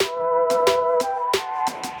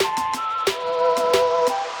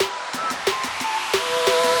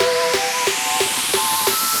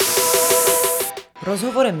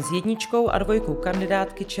Rozhovorem s jedničkou a dvojkou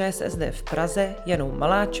kandidátky ČSSD v Praze, Janou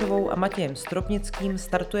Maláčovou a Matějem Stropnickým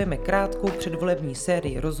startujeme krátkou předvolební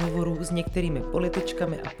sérii rozhovorů s některými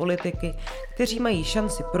političkami a politiky, kteří mají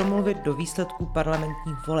šanci promluvit do výsledků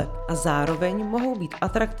parlamentních voleb a zároveň mohou být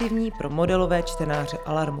atraktivní pro modelové čtenáře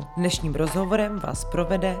Alarmu. Dnešním rozhovorem vás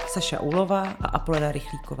provede Saša Ulová a Apolena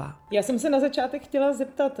Rychlíková. Já jsem se na začátek chtěla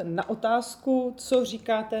zeptat na otázku, co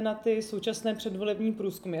říkáte na ty současné předvolební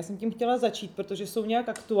průzkumy. Já jsem tím chtěla začít, protože jsou nějak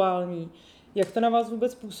aktuální. Jak to na vás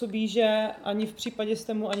vůbec působí, že ani v případě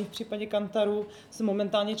STEMu, ani v případě Kantaru se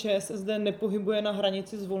momentálně ČSSD nepohybuje na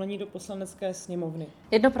hranici zvolení do poslanecké sněmovny?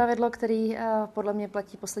 Jedno pravidlo, které podle mě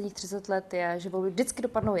platí posledních 30 let, je, že volby vždycky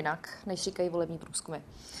dopadnou jinak, než říkají volební průzkumy.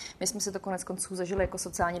 My jsme si to konec konců zažili jako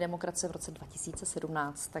sociální demokracie v roce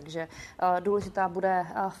 2017, takže důležitá bude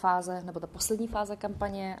fáze, nebo ta poslední fáze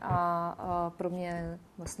kampaně a pro mě je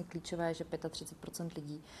vlastně klíčové, že 35%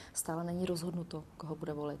 lidí stále není rozhodnuto, koho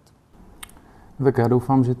bude volit. Tak já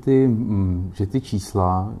doufám, že ty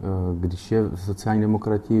čísla, když je sociální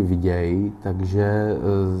demokrati vidějí, takže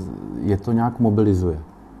je to nějak mobilizuje.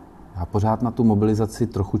 Já pořád na tu mobilizaci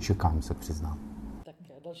trochu čekám, se přiznám. Tak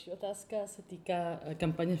další otázka se týká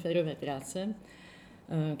kampaně Férové práce,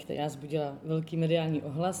 která vzbudila velký mediální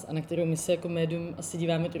ohlas a na kterou my se jako médium asi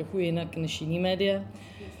díváme trochu jinak než jiný média,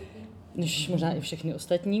 než možná i všechny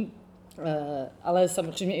ostatní. Ale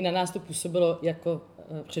samozřejmě i na nás to působilo jako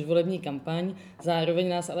předvolební kampaň. Zároveň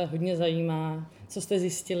nás ale hodně zajímá, co jste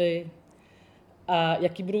zjistili a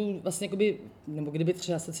jaký budou vlastně, nebo kdyby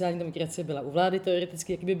třeba sociální demokracie byla u vlády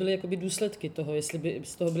teoreticky, jaký by byly důsledky toho, jestli by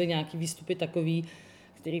z toho byly nějaký výstupy takový,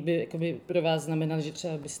 který by pro vás znamenal, že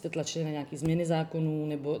třeba byste tlačili na nějaké změny zákonů,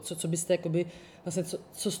 nebo co byste, vlastně,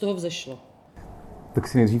 co z toho vzešlo? Tak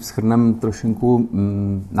si nejdřív shrnem trošinku.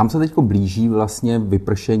 Nám se teď blíží vlastně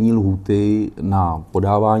vypršení lhůty na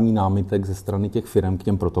podávání námitek ze strany těch firem k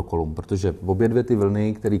těm protokolům, protože obě dvě ty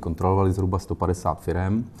vlny, které kontrolovaly zhruba 150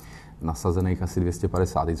 firem, nasazených asi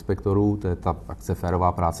 250 inspektorů, to je ta akce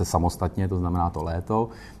Férová práce samostatně, to znamená to léto,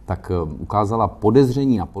 tak ukázala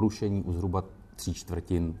podezření na porušení u zhruba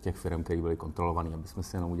 3/4 těch firem, které byly kontrolované, aby jsme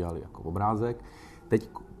si jenom udělali jako obrázek. Teď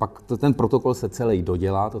pak ten protokol se celý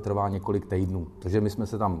dodělá, to trvá několik týdnů. To, že my jsme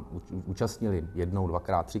se tam účastnili jednou,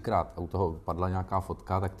 dvakrát, třikrát a u toho padla nějaká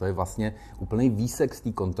fotka, tak to je vlastně úplný výsek z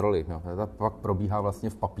té kontroly. To pak probíhá vlastně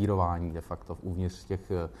v papírování de facto uvnitř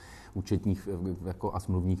těch účetních jako a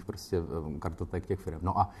smluvních prostě kartoték těch firm.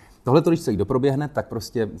 No a tohle, když se jí doproběhne, tak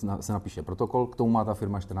prostě se napíše protokol, k tomu má ta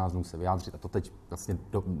firma 14 dnů se vyjádřit a to teď vlastně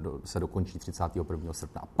se dokončí 31.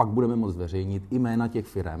 srpna. A pak budeme moct zveřejnit jména těch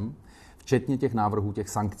firm, včetně těch návrhů těch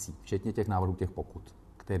sankcí, včetně těch návrhů těch pokut,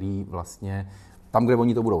 který vlastně tam, kde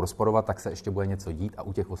oni to budou rozporovat, tak se ještě bude něco dít a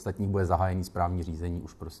u těch ostatních bude zahájený správní řízení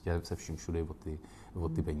už prostě se vším všude o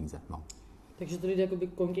ty peníze. No. Takže to jde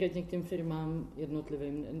konkrétně k těm firmám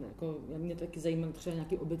jednotlivým. Mě taky zajímá třeba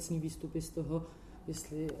nějaký obecný výstupy z toho,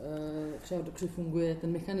 jestli třeba dobře funguje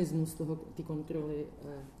ten mechanismus té kontroly.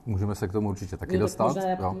 Můžeme se k tomu určitě taky dostat. Možná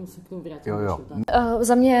já se k tomu vrátím.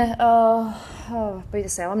 Za mě, pojďte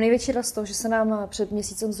se, já mám největší radost z toho, že se nám před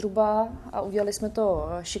měsícem zhruba, a udělali jsme to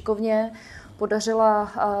šikovně,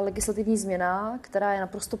 podařila legislativní změna, která je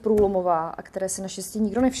naprosto průlomová a které si naštěstí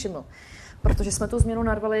nikdo nevšiml. Protože jsme tu změnu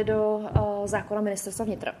narvali do zákona ministerstva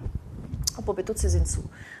vnitra o pobytu cizinců.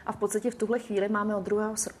 A v podstatě v tuhle chvíli máme od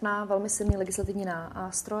 2. srpna velmi silný legislativní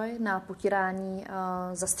nástroj na potírání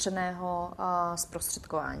zastřeného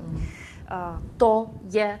zprostředkování. To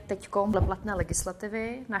je teďkom dle platné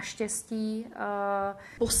legislativy naštěstí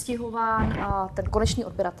postihován ten konečný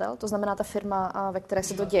odběratel, to znamená ta firma, ve které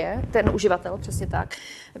se to děje, ten uživatel, přesně tak.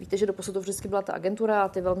 Víte, že doposud to vždycky byla ta agentura a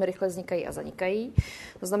ty velmi rychle vznikají a zanikají.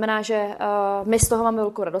 To znamená, že my z toho máme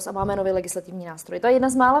velkou radost a máme nový legislativní nástroj. To je jedna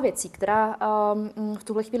z mála věcí, která v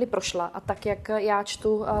tuhle chvíli prošla a tak, jak já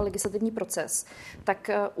čtu legislativní proces, tak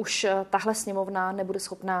už tahle sněmovna nebude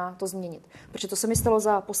schopná to změnit. Protože to se mi stalo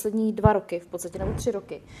za poslední 2 roky, v podstatě nebo 3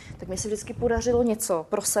 roky, tak mi se vždycky podařilo něco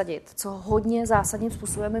prosadit, co hodně zásadním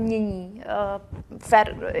způsobem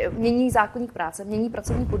mění zákoník práce, mění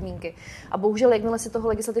pracovní podmínky. A bohužel, jakmile si toho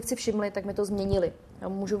legislativci všimli, tak mi to změnili.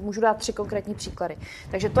 Můžu dát 3 konkrétní příklady.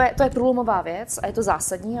 Takže to je průlomová věc a je to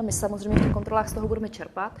zásadní a my samozřejmě v těch kontrolách z toho budeme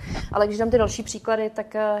čerpat. Ale když dám ty další příklady,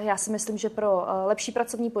 tak já si myslím, že pro lepší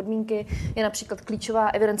pracovní podmínky je například klíčová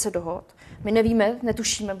evidence dohod. My nevíme,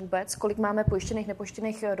 netušíme vůbec, kolik máme pojištěných,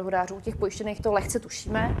 nepojištěných dohodářů. Těch pojištěných to lehce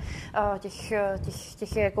tušíme,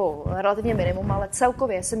 těch je jako relativně minimum, ale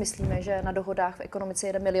celkově si myslíme, že na dohodách v ekonomice je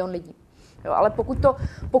 1 milion lidí. Jo, ale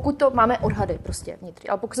pokud to máme odhady prostě vnitř,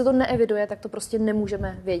 ale pokud se to neeviduje, tak to prostě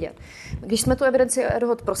nemůžeme vědět. Když jsme tu evidenci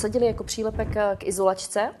dohod prosadili jako přílepek k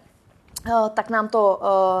izolačce,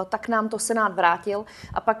 tak nám to Senát vrátil.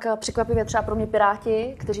 A pak překvapivě třeba pro mě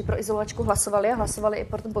Piráti, kteří pro izolovačku hlasovali a hlasovali i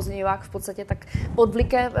pro ten pozměňovák v podstatě, tak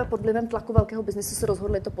pod vlivem tlaku velkého biznesu se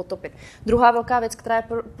rozhodli to potopit. Druhá velká věc, která je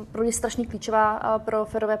pro mě strašně klíčová pro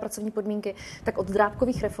férové pracovní podmínky, tak od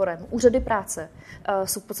drábkových reforem úřady práce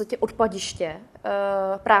jsou v podstatě odpadiště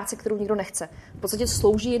práce, kterou nikdo nechce. V podstatě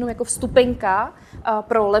slouží jenom jako vstupenka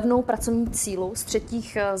pro levnou pracovní sílu z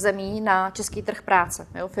třetích zemí na český trh práce.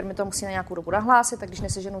 Jo, firmy to musí na nějakou dobu nahlásit, tak když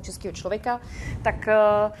neseženou českého člověka,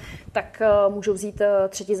 tak můžou vzít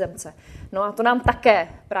třetizemce. No a to nám také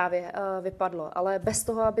právě vypadlo, ale bez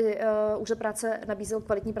toho, aby úřad práce nabízel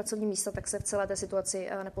kvalitní pracovní místa, tak se v celé té situaci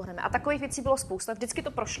nepohneme. A takových věcí bylo spousta, vždycky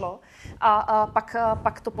to prošlo a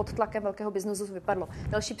pak to pod tlakem velkého biznesu vypadlo.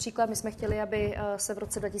 Další příklad, my jsme chtěli, aby se v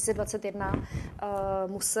roce 2021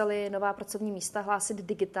 museli nová pracovní místa hlásit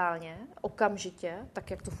digitálně, okamžitě,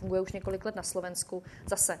 tak jak to funguje už několik let na Slovensku.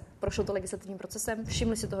 Zase prošlo to legislativním procesem,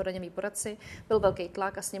 všimli si toho daňoví poradci, byl velký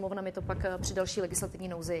tlak a sněmovna mi to pak při další legislativní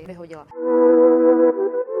nouzi vyhodila.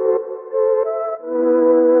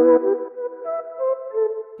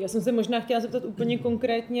 Já jsem se možná chtěla zeptat úplně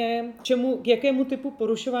konkrétně, k jakému typu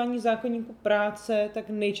porušování zákoníku práce tak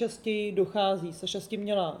nejčastěji dochází. Saša s tím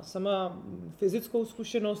měla sama fyzickou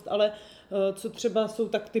zkušenost, ale co třeba jsou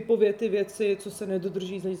tak typově ty věci, co se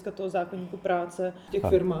nedodrží z hlediska toho zákoníku práce v těch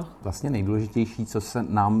firmách? Vlastně nejdůležitější, co se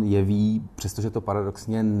nám jeví, přestože to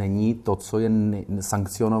paradoxně není to, co je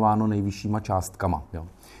sankcionováno nejvyššíma částkama, jo,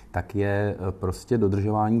 tak je prostě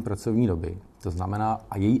dodržování pracovní doby. To znamená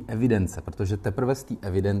a její evidence, protože teprve z té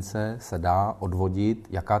evidence se dá odvodit,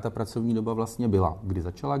 jaká ta pracovní doba vlastně byla. Kdy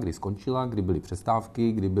začala, kdy skončila, kdy byly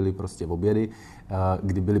přestávky, kdy byly prostě obědy,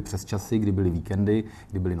 kdy byly přesčasy, kdy byly víkendy,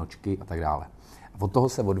 kdy byly nočky a tak dále. A od toho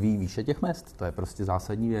se odvíjí výše těch mezd, to je prostě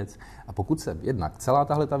zásadní věc. A pokud se jednak celá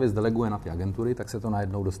tahle ta věc deleguje na ty agentury, tak se to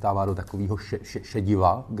najednou dostává do takového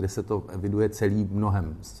šediva, kde se to eviduje celý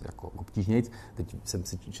mnohem jako obtížnějc. Teď jsem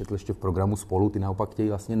si četl ještě v programu Spolu, ty naopak chtějí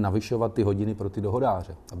vlastně navyšovat ty hodiny pro ty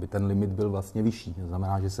dohodáře, aby ten limit byl vlastně vyšší. To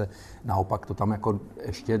znamená, že se naopak to tam jako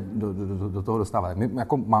ještě do toho dostává. My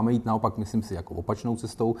jako máme jít naopak, myslím si, jako opačnou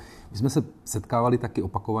cestou. My jsme se setkávali taky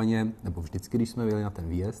opakovaně, nebo vždycky, když jsme jeli na ten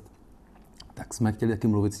výjezd, tak jsme chtěli taky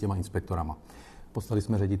mluvit s těma inspektorama. Poslali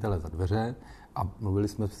jsme ředitele za dveře a mluvili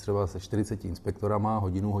jsme třeba se 40 inspektorama,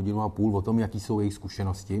 hodinu a půl o tom, jaký jsou jejich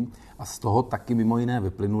zkušenosti a z toho taky mimo jiné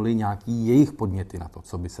vyplynuly nějaký jejich podněty na to,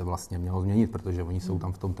 co by se vlastně mělo změnit, protože oni jsou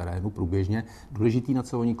tam v tom terénu průběžně. Důležitý, na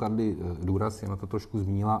co oni kladli důraz, já na to trošku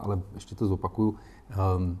zmínila, ale ještě to zopakuju,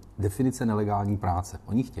 definice nelegální práce.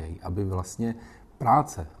 Oni chtějí, aby vlastně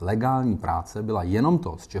legální práce byla jenom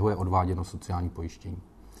to, z čeho je odváděno sociální pojištění.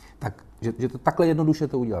 Tak, že to takhle jednoduše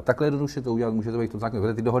to udělat. Může to být v tom zákoně,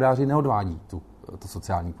 protože ty dohodáři neodvádí to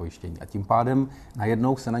sociální pojištění. A tím pádem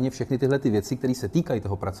najednou se na ně všechny tyhle ty věci, které se týkají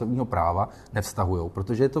toho pracovního práva, nevztahujou,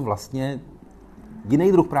 protože je to vlastně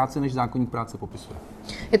jiný druh práce, než zákoník práce popisuje.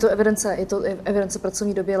 Je to evidence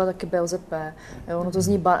pracovní doby, ale taky BOZP. Jo, ono to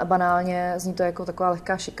zní banálně, zní to jako taková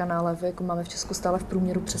lehká šikana, ale jako máme v Česku stále v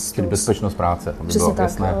průměru přes 100. Bezpečnost práce, to by přesně bylo tak,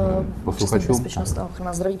 jasné posluchačům. Bezpečnost a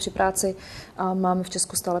ochrana zdraví při práci a máme v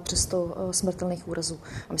Česku stále přes 100 smrtelných úrazů.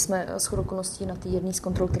 A my jsme shodou okolností na té jedné z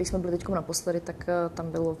kontrol, který jsme byli teď naposledy, tak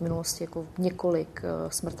tam bylo v minulosti jako několik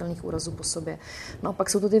smrtelných úrazů po sobě. No a pak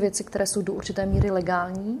jsou to ty věci, které jsou do určité míry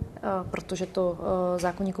legální, protože to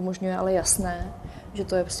zákoník umožňuje, ale jasné, že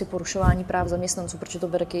to je prostě porušování práv zaměstnanců, protože to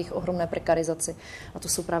vede k jejich ohromné prekarizaci. A to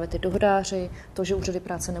jsou právě ty dohodáři, to, že úřady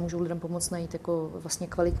práce nemůžou lidem pomoct najít jako vlastně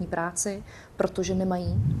kvalitní práci, protože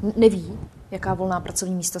neví, jaká volná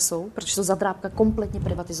pracovní místa jsou, protože to Zadrábka kompletně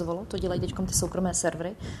privatizovalo, to dělají teď ty soukromé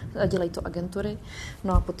servery, dělají to agentury,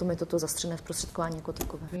 no a potom je to zastřené zprostředkování jako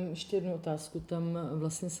takové. Ještě jednu otázku, tam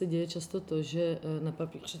vlastně se děje často to, že na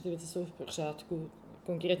papíře ty věci jsou v pořádku,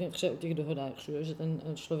 konkrétně třeba u těch dohodářů, že ten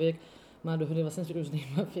člověk má dohody vlastně s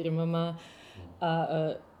různýma firmama a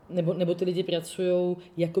nebo ty lidi pracují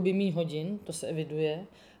jakoby míň hodin, to se eviduje,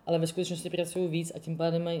 ale ve skutečnosti pracují víc a tím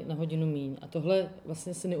pádem mají na hodinu míň. A tohle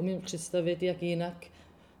vlastně si neumím představit, jak jinak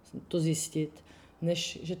to zjistit,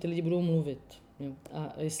 než že ty lidi budou mluvit. Jo.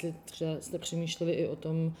 A jestli třeba jste přemýšleli i o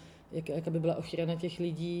tom, jaká by byla ochrana těch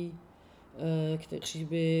lidí, kteří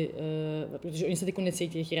by, protože oni se teď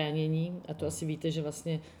necítí chránění a to asi víte, že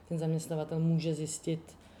vlastně ten zaměstnavatel může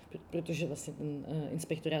zjistit, protože vlastně ten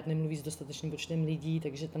inspektorát nemluví s dostatečným počtem lidí,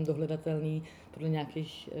 takže tam dohledatelný podle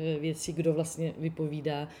nějakých věcí, kdo vlastně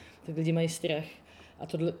vypovídá, tak lidi mají strach. A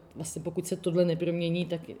tohle, vlastně pokud se tohle nepromění,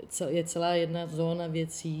 tak je celá jedna zóna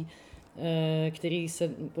věcí, který se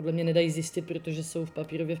podle mě nedají zjistit, protože jsou v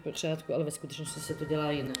papírově v pořádku, ale ve skutečnosti se to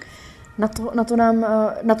dělá jinak.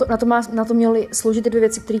 Na to měly sloužit ty dvě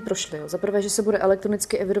věci, které prošly. Jo. Za prvé, že se bude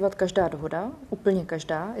elektronicky evidovat každá dohoda, úplně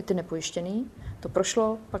každá, i ty nepojištěný. To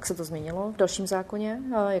prošlo, pak se to změnilo v dalším zákoně,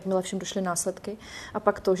 jakmile všem došly následky. A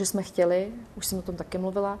pak to, že jsme chtěli, už jsem o tom taky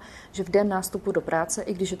mluvila, že v den nástupu do práce,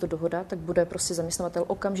 i když je to dohoda, tak bude prostě zaměstnavatel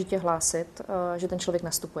okamžitě hlásit, že ten člověk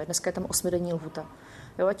nastupuje. Dneska je tam 8denní lhůta.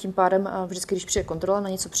 Jo, a tím pádem vždycky, když přijde kontrola, na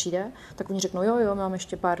něco přijde, tak oni řeknou, jo, máme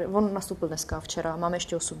ještě on nastoupil dneska, včera, máme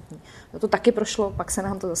ještě 8 dní. Jo, to taky prošlo, pak se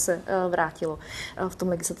nám to zase vrátilo v tom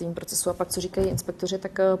legislativním procesu. A pak, co říkají inspektoři,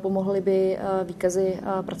 tak pomohly by výkazy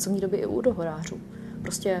pracovní doby i u dohodářů.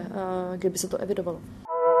 Prostě, kdyby se to evidovalo.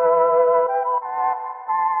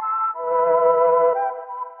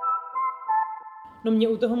 No mě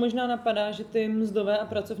u toho možná napadá, že ty mzdové a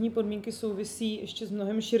pracovní podmínky souvisí ještě s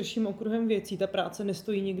mnohem širším okruhem věcí. Ta práce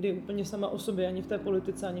nestojí nikdy úplně sama o sobě, ani v té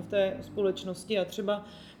politice, ani v té společnosti. A třeba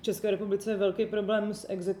v České republice je velký problém s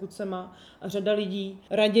exekucema a řada lidí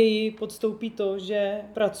raději podstoupí to, že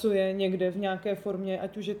pracuje někde v nějaké formě,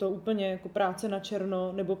 ať už je to úplně jako práce na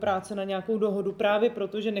černo nebo práce na nějakou dohodu, právě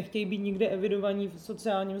proto, že nechtějí být nikde evidovaní v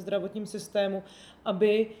sociálním zdravotním systému,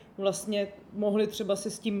 aby vlastně mohli třeba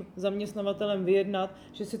si s tím zaměstnavatelem vyjednat,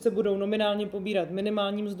 že sice budou nominálně pobírat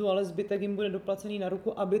minimální mzdu, ale zbytek jim bude doplacený na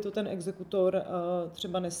ruku, aby to ten exekutor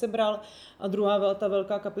třeba nesebral. A druhá ta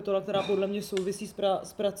velká kapitola, která podle mě souvisí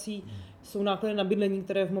s prací, jsou náklady na bydlení,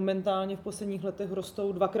 které momentálně v posledních letech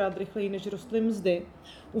rostou 2krát rychleji, než rostly mzdy.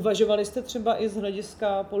 Uvažovali jste třeba i z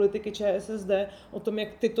hlediska politiky ČSSD o tom, jak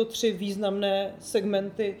tyto 3 významné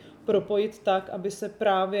segmenty propojit tak, aby se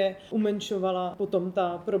právě umenšovala potom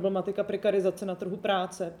ta problematika prekarizace na trhu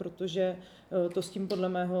práce, protože to s tím podle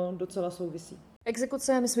mého docela souvisí.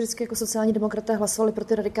 Exekuce, my jsme vždycky jako sociální demokraté hlasovali pro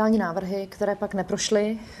ty radikální návrhy, které pak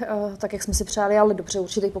neprošly, tak jak jsme si přáli, ale dobře,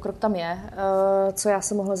 určitý pokrok tam je. Co já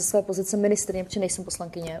jsem mohla ze své pozice ministryně, protože nejsem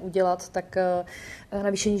poslankyně, udělat, tak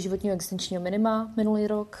navýšení životního existenčního minima minulý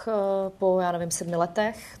rok po, 7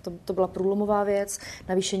 letech, to byla průlomová věc,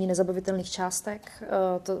 navýšení nezabavitelných částek,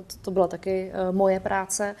 to byla taky moje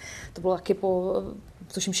práce, to bylo taky po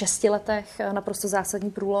tuším 6 letech naprosto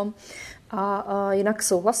zásadní průlom. A jinak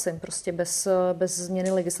souhlasím, prostě bez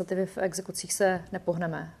změny legislativy v exekucích se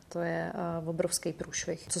nepohneme. To je obrovský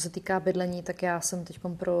průšvih. Co se týká bydlení, tak já jsem teď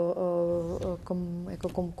pro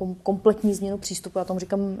kompletní změnu přístupu, já tomu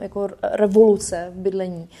říkám jako revoluce v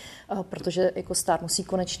bydlení, protože jako stát musí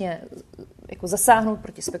konečně jako zasáhnout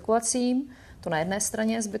proti spekulacím, to na jedné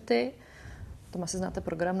straně zbyty. Tam asi znáte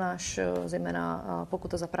program náš, zejména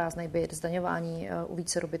pokuta za prázdnej byt, zdaňování u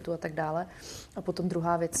více bytů a tak dále. A potom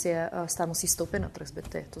druhá věc je, stát musí vstoupit na trh s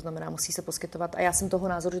byty, to znamená, musí se poskytovat. A já jsem toho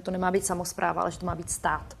názoru, že to nemá být samospráva, ale že to má být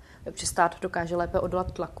stát. Protože stát dokáže lépe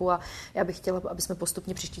odolat tlaku a já bych chtěla, aby jsme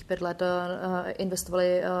postupně příštích 5 let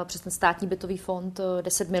investovali přes ten státní bytový fond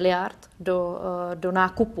 10 miliard do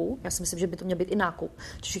nákupu. Já si myslím, že by to měl být i nákup.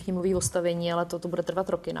 Všichni mluví o stavění, ale to bude trvat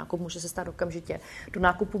roky. Nákup může se stát okamžitě. Do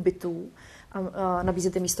nákupu bytů a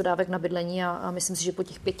nabízet místo dávek na bydlení a myslím si, že po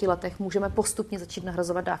těch 5 letech můžeme postupně začít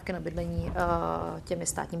nahrazovat dávky na bydlení těmi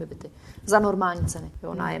státními byty. Za normální ceny,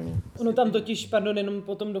 nájemní. Ono tam totiž, jenom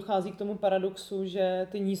potom dochází k tomu paradoxu, že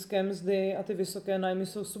ty nízké mzdy a ty vysoké nájmy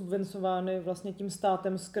jsou subvencovány vlastně tím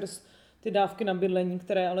státem skrz ty dávky na bydlení,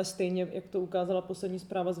 které ale stejně, jak to ukázala poslední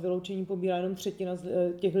zpráva z vyloučení, pobírá jenom 1/3 z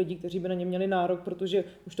těch lidí, kteří by na ně měli nárok, protože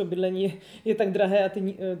už to bydlení je tak drahé a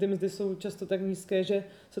ty mzdy jsou často tak nízké, že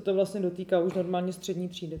se to vlastně dotýká už normálně střední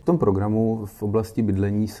třídy. V tom programu v oblasti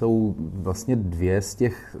bydlení jsou vlastně 2 z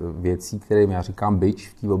těch věcí, které já říkám bič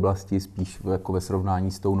v té oblasti, spíš jako ve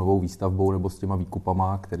srovnání s tou novou výstavbou nebo s těma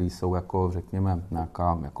výkupama, které jsou jako, řekněme,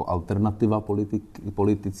 nějaká jako alternativa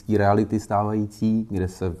politické reality stávající, kde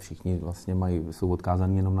se všichni vlastně jsou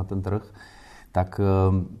odkázaní jenom na ten trh, tak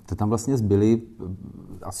to tam vlastně zbyly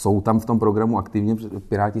a jsou tam v tom programu aktivně,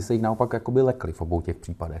 Piráti se jich naopak jakoby lekli v obou těch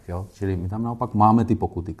případech. Jo? Čili my tam naopak máme ty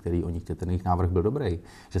pokuty, které oni chtějí, ten jejich návrh byl dobrý,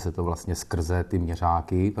 že se to vlastně skrze ty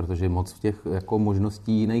měřáky, protože moc těch jako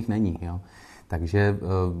možností jiných není. Jo? Takže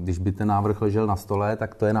když by ten návrh ležel na stole,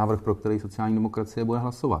 tak to je návrh, pro který sociální demokracie bude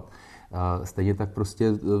hlasovat. Stejně tak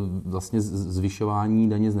prostě vlastně zvyšování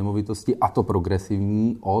daně z nemovitosti, a to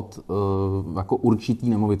progresivní, od jako určitý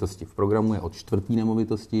nemovitosti. V programu je od 4.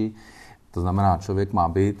 nemovitosti, to znamená, člověk má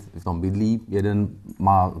byt, v tom bydlí, jeden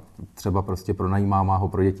má třeba prostě pronajímá, má ho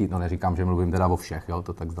pro děti, no neříkám, že mluvím teda o všech, jo,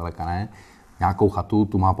 to tak zdaleka ne. Nějakou chatu,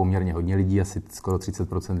 tu má poměrně hodně lidí, asi skoro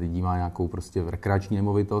 30% lidí má nějakou prostě rekreační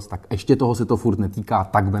nemovitost, tak ještě toho se to furt netýká,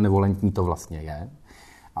 tak benevolentní to vlastně je.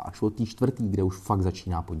 A až od té čtvrtý, kde už fakt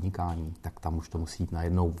začíná podnikání, tak tam už to musí jít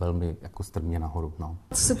najednou velmi jako strmě nahoru. No.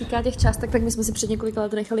 Co se týká těch částek, tak my jsme si před několika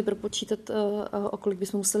lety nechali propočítat, o kolik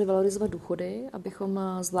bychom museli valorizovat důchody, abychom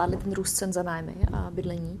zvládli ten růst cen za nájmy a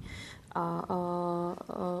bydlení. A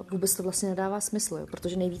vůbec to vlastně nedává smysl, jo?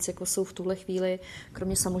 Protože nejvíc jako jsou v tuhle chvíli,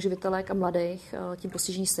 kromě samoživitelek a mladých, tím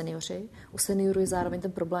postižení seniori. U seniorů je zároveň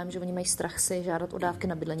ten problém, že oni mají strach si žádat o dávky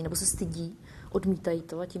na bydlení nebo se stydí, odmítají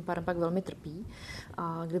to a tím pádem pak velmi trpí.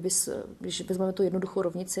 A když vezmeme tu jednoduchou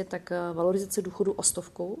rovnici, tak valorizace důchodu o 100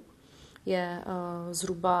 je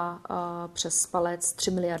zhruba přes palec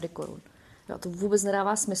 3 miliardy korun. Jo, to vůbec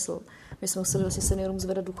nedává smysl. My jsme museli vlastně seniorům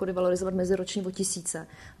zvedat důchody, valorizovat meziročně o 1000.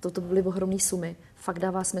 To byly ohromné sumy. Fakt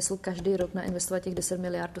dává smysl každý rok nainvestovat těch 10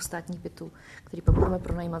 miliard do státních bytů, který pak budeme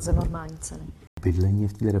pronajímat za normální ceny. Bydlení je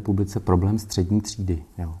v té republice problém střední třídy.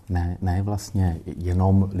 Jo. Ne vlastně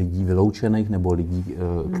jenom lidí vyloučených nebo lidí,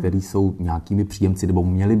 kteří jsou nějakými příjemci nebo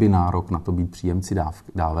měli by nárok na to být příjemci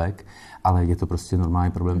dávek, ale je to prostě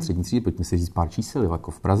normální problém střední třídy. Pojďme si říct pár čísel.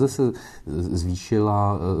 Jako v Praze se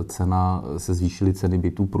zvýšily ceny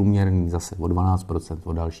bytů průměrný zase o 12%,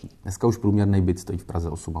 o další. Dneska už průměrný byt stojí v Praze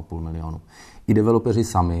 8,5 milionu. I developeři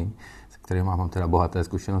sami, kterými mám teda bohaté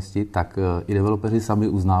zkušenosti, tak i developeři sami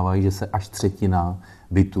uznávají, že se až třetina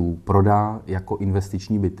bytů prodá jako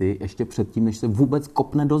investiční byty ještě předtím, než se vůbec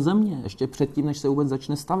kopne do země, ještě předtím, než se vůbec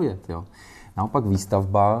začne stavět. Jo. Naopak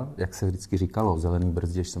výstavba, jak se vždycky říkalo, zelený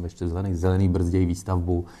brzdě, jsem ještě zelený brzdějí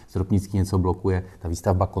výstavbu, Stropnický něco blokuje, ta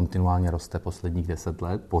výstavba kontinuálně roste posledních 10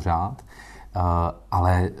 let, pořád.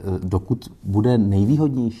 Ale dokud bude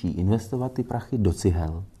nejvýhodnější investovat ty prachy do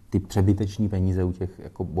cihel, ty přebyteční peníze u těch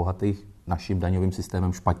jako bohatých naším daňovým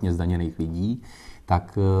systémem špatně zdaněných lidí,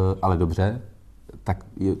 tak, ale dobře, tak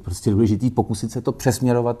je prostě důležitý pokusit se to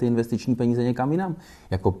přesměrovat ty investiční peníze někam jinam.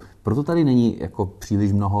 Jako, proto tady není jako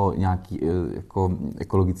příliš mnoho nějaký jako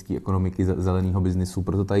ekologické ekonomiky, zeleného biznisu,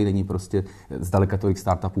 proto tady není prostě zdaleka tolik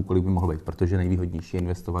startupů, kolik by mohlo být, protože nejvýhodnější je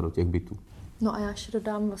investovat do těch bytů. No a já ještě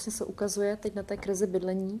dodám, vlastně se ukazuje teď na té krizi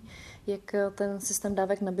bydlení, jak ten systém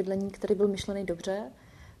dávek na bydlení, který byl myšlený dobře,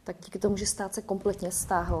 tak díky tomu, že stát se kompletně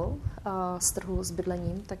stáhl z trhu s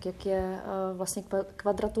bydlením, tak jak je vlastně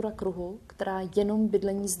kvadratura kruhu, která jenom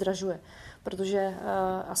bydlení zdražuje. Protože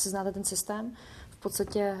asi znáte ten systém, v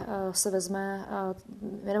podstatě se vezme,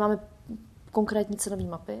 my nemáme konkrétní cenové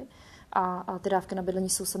mapy, a ty dávky na bydlení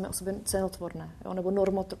jsou sami o sobě cenotvorné, jo, nebo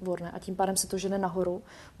normotvorné a tím pádem se to žene nahoru,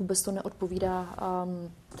 vůbec to neodpovídá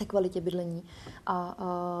té kvalitě bydlení a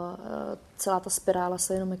celá ta spirála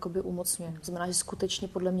se jenom jakoby umocňuje. To znamená, že skutečně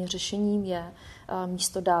podle mě řešením je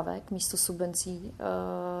místo dávek, místo subvencí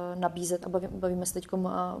nabízet, a bavíme se teď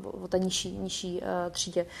o té nižší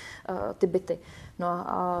třídě, ty byty. No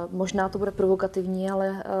a možná to bude provokativní,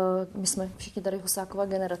 ale my jsme všichni tady Husákova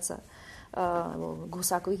generace, nebo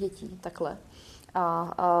Husákových dětí, takhle.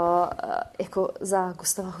 A jako za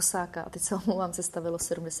Gustava Husáka, a teď se omlouvám, se stavilo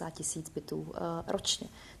 70 000 bytů ročně.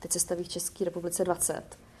 Teď se staví v České republice 20.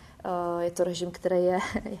 Je to režim, který je,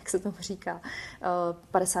 jak se tomu říká,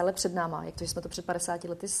 50 let před náma. Jak to, že jsme to před 50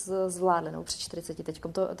 lety zvládli, nebo před 40,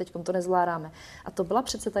 teďkom to nezvládáme. A to byla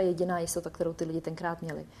přece ta jediná jistota, kterou ty lidi tenkrát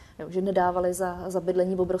měli. Jo, že nedávali za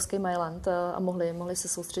bydlení v obrovský Mailand a mohli se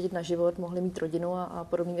soustředit na život, mohli mít rodinu a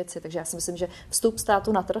podobné věci. Takže já si myslím, že vstup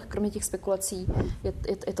státu na trh, kromě těch spekulací,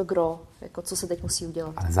 je to gro, jako co se teď musí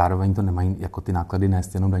udělat. Ale zároveň to nemají jako ty náklady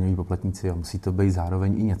nést jenom daňoví poplatníci. Jo. Musí to být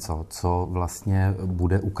zároveň i něco, co vlastně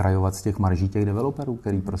bude ukrajovat z těch marží těch developerů,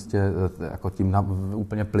 který prostě jako tím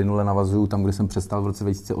úplně plynule navazují tam, kde jsem přestal v roce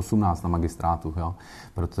 2018 na magistrátu. Jo.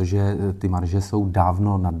 Protože ty marže jsou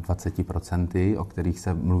dávno nad 20%, o kterých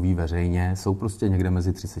se mluví veřejně, jsou prostě někde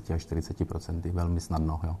mezi 30 a 40%, velmi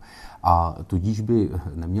snadno. Jo. A tudíž by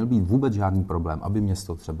neměl být vůbec žádný problém, aby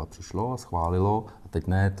město třeba přišlo a schválilo, a teď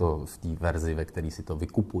ne to v té verzi, ve které si to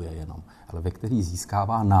vykupuje jenom, ale ve které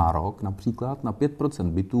získává nárok například na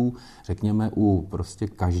 5% bytů, řekněme u prostě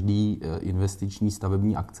každý investiční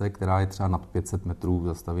stavební akce, která je třeba nad 500 metrů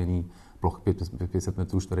zastavěný 500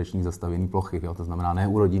 metrů čtverečních zastavěný plochy. Jo? To znamená ne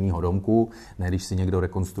u rodinného domku, ne když si někdo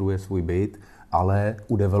rekonstruuje svůj byt, ale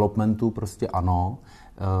u developmentu prostě ano,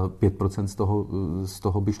 5% z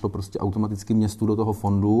toho by šlo prostě automaticky městu do toho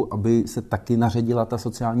fondu, aby se taky naředila ta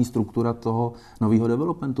sociální struktura toho nového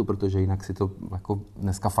developmentu, protože jinak si to jako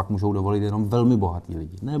dneska fakt můžou dovolit jenom velmi bohatí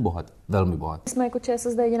lidi. Ne bohatí, velmi bohatí. Jsme jako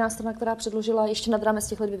ČSSD jediná strana, která předložila ještě nad rámec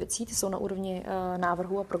těchto 2 věcí, ty jsou na úrovni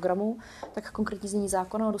návrhu a programu, tak konkrétní znění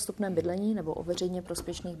zákona o dostupném bydlení nebo o veřejně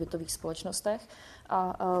prospěšných bytových společnostech.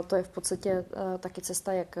 A to je v podstatě taky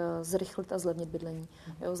cesta, jak zrychlit a zlevnit bydlení.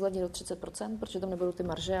 Jo, zlevnit do 30%, protože tam nebudou ty ty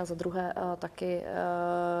marže a za druhé taky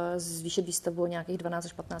zvýšit výstavbu o nějakých 12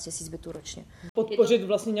 až 15 tisíc bytů ročně. Podpořit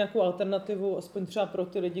vlastně nějakou alternativu, aspoň třeba pro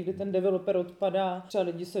ty lidi, kdy ten developer odpadá, třeba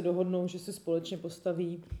lidi se dohodnou, že si společně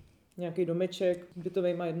postaví nějaký domeček s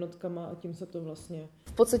bytovejma jednotkama a tím se to vlastně...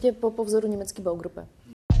 V podstatě po vzoru německé Baugruppe.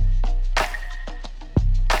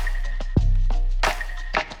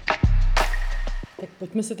 Tak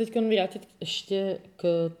pojďme se teď vrátit ještě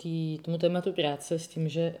k tomu tématu práce s tím,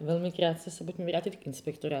 že velmi krátce se pojďme vrátit k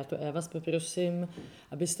inspektorátu. A já vás poprosím,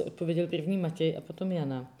 abyste odpověděl první Matěj a potom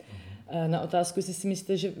Jana. Na otázku, jestli si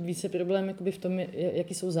myslíte, že více problém jakoby v tom,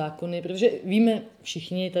 jaký jsou zákony, protože víme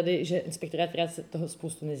všichni tady, že inspektorát práce toho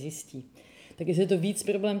spoustu nezjistí. Tak jestli je to víc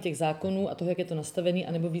problém těch zákonů a toho, jak je to nastavený,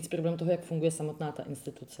 anebo víc problém toho, jak funguje samotná ta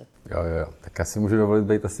instituce? Jo. Tak já si můžu dovolit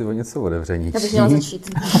být asi o něco otevřenější. Já bych měla začít.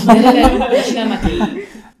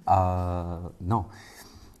 No,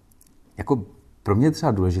 jako pro mě je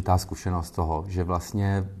třeba důležitá zkušenost toho, že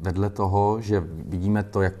vlastně vedle toho, že vidíme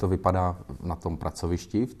to, jak to vypadá na tom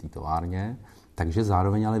pracovišti, v té továrně, takže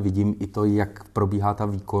zároveň ale vidím i to, jak probíhá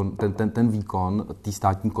ten výkon té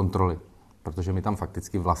státní kontroly. Protože my tam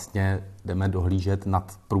fakticky vlastně jdeme dohlížet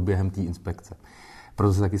nad průběhem té inspekce.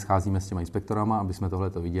 Proto se taky scházíme s těma inspektorama, aby jsme tohle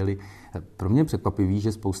to viděli. Pro mě je překvapivý,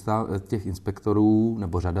 že spousta těch inspektorů,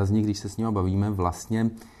 nebo řada z nich, když se s nimi bavíme, vlastně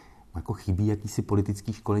jako chybí jakýsi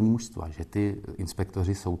politický školení mužstva, že ty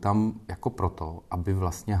inspektoři jsou tam jako proto, aby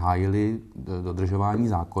vlastně hájili dodržování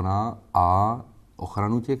zákona a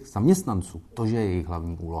ochranu těch zaměstnanců. To, že je jejich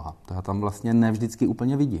hlavní úloha. To já tam vlastně ne vždycky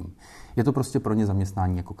úplně vidím. Je to prostě pro ně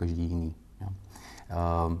zaměstnání jako každý jiný.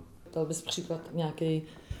 Dal bys příklad nějaký,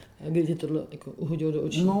 kdy tě tohle jako uhodilo do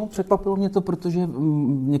očí? No, překvapilo mě to, protože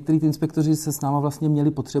některý ty inspektoři se s náma vlastně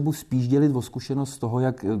měli potřebu spíš dělit o zkušenost z toho,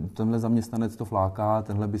 jak tenhle zaměstnanec to fláká,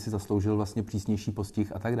 tenhle by si zasloužil vlastně přísnější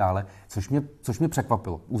postih a tak dále, což mě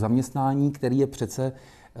překvapilo. U zaměstnání, který je přece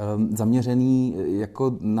zaměřený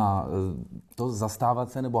jako na to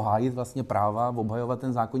zastávat se nebo hájit vlastně práva, obhajovat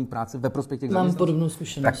ten zákonník práce ve prospěch těch zaměstnanců. Mám podobnou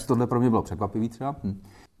zkušenost. Tak tohle pro mě bylo překvapivý třeba.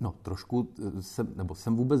 No, trošku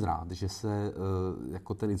jsem vůbec rád, že se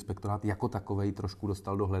jako ten inspektorát jako takovej trošku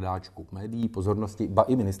dostal do hledáčku médií, pozornosti, ba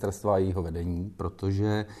i ministerstva a jejího vedení,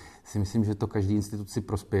 protože si myslím, že to každý instituci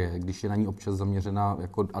prospěje, když je na ní občas zaměřena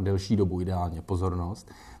jako a delší dobu ideálně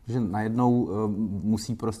pozornost, protože najednou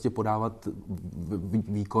musí prostě podávat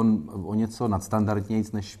výkon o něco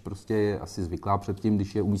nadstandardnějc, než prostě je asi zvyklá předtím,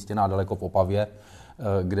 když je umístěná daleko v Opavě,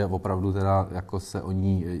 kde opravdu teda jako se o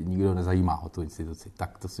ní nikdo nezajímá, o tu instituci.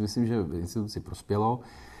 Tak to si myslím, že instituci prospělo.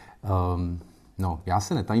 No, já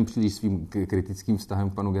se netajím příliš svým kritickým vztahem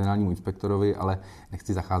k panu generálnímu inspektorovi, ale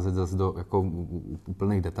nechci zacházet zase do jako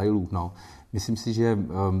úplných detailů. No. Myslím si, že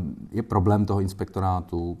je problém toho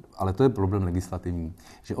inspektorátu, ale to je problém legislativní,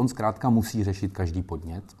 že on zkrátka musí řešit každý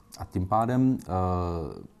podnět a tím pádem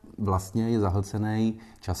vlastně je zahlcený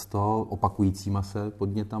často opakujícíma se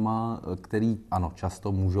podnětama, který ano,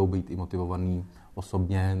 často můžou být i motivovaný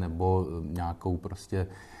osobně nebo nějakou prostě,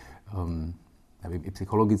 nevím, i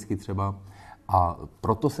psychologicky třeba. A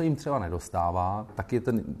proto se jim třeba nedostává, tak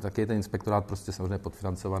je ten inspektorát prostě samozřejmě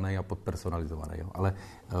podfinancovaný a podpersonalizovaný. Jo. Ale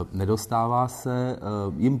nedostává se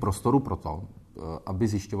jim prostoru pro to, aby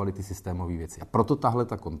zjišťovali ty systémové věci. A proto tahle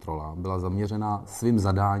ta kontrola byla zaměřena svým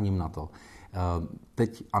zadáním na to.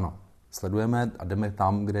 Teď ano, sledujeme a jdeme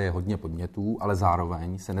tam, kde je hodně podnětů, ale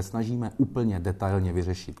zároveň se nesnažíme úplně detailně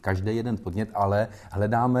vyřešit každý jeden podnět, ale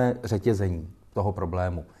hledáme řetězení toho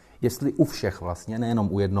problému. Jestli u všech vlastně, nejenom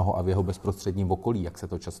u jednoho a v jeho bezprostředním okolí, jak se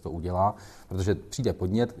to často udělá, protože přijde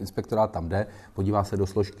podnět, inspektorát tam jde, podívá se do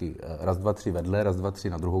složky raz, dva, tři vedle, raz, dva, tři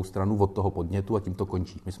na druhou stranu od toho podnětu a tím to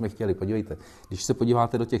končí. My jsme chtěli, podívejte, když se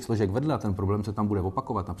podíváte do těch složek vedle a ten problém se tam bude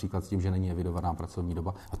opakovat, například s tím, že není evidovaná pracovní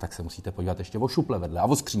doba, a tak se musíte podívat ještě o šuple vedle a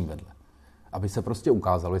o skříň vedle. Aby se prostě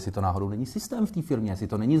ukázalo, jestli to náhodou není systém v té firmě, jestli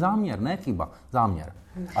to není záměr, ne chyba, záměr.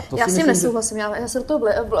 A to já s tím nesouhlasím, já se do toho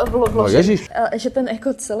vložím, že ten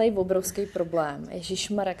jako celý obrovský problém,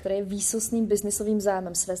 ježišmarja, který je výsostným biznisovým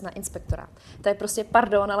zájmem svést na inspektorát. To je prostě,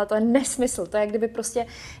 pardon, ale to je nesmysl. To je kdyby prostě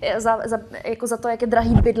za to, jak je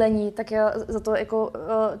drahý bydlení, tak za to jako,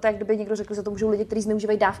 to je, kdyby někdo řekl, že to můžou lidi, kteří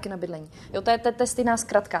zneužívají dávky na bydlení. Jo, to je stejná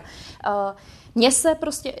zkratka.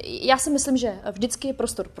 Já si myslím, že vždycky je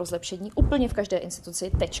prostor pro zlepšení, úplně v každé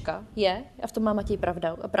instituci, tečka, je, a v tom má Matěj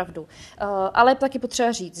pravdu. Ale taky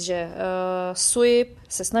potřeba říct, že SUIP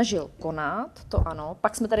se snažil konat, to ano,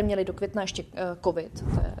 pak jsme tady měli do května ještě covid,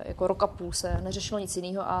 to je jako rok a půl se neřešilo nic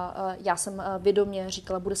jiného a já jsem vědomě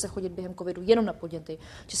říkala, bude se chodit během covidu jenom na podněty,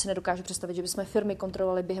 že si nedokážu představit, že bychom firmy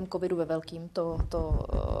kontrolovali během covidu ve velkým, to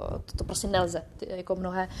prostě nelze, jako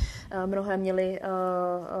mnohé měly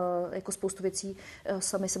jako spoustu věcí věcí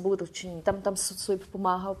sami sebou dotčení. Tam SOIP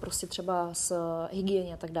pomáhal prostě třeba s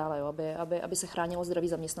hygieně a tak dále, jo, aby se chránilo zdraví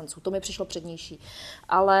zaměstnanců. To mi přišlo přednější.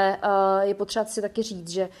 Ale je potřeba si taky říct,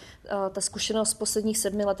 že ta zkušenost v posledních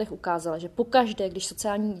 7 letech ukázala, že pokaždé, když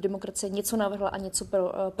sociální demokracie něco navrhla a něco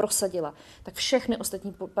prosadila, tak všechny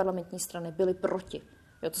ostatní parlamentní strany byly proti.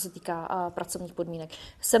 Jo, to se týká pracovních podmínek.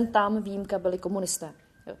 Sem tam výjimka byli komunisté.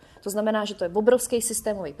 Jo. To znamená, že to je obrovský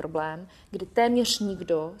systémový problém, kdy téměř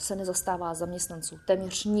nikdo se nezastává zaměstnanců.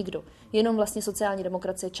 Téměř nikdo. Jenom vlastně sociální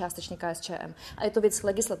demokracie, částečně KSČM. A je to věc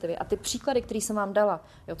legislativy. A ty příklady, které jsem vám dala,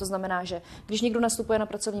 jo, to znamená, že když někdo nastupuje na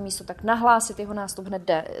pracovní místo, tak nahlásit jeho nástup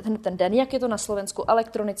hned ten den, jak je to na Slovensku,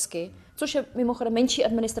 elektronicky, což je mimochodem menší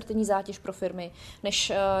administrativní zátěž pro firmy,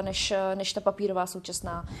 než ta papírová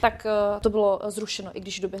současná, tak to bylo zrušeno, i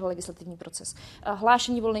když doběhl legislativní proces.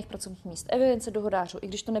 Hlášení volných pracovních míst, evidence dohodářů, i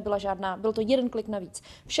když to nebyla žádná, byl to jeden klik navíc.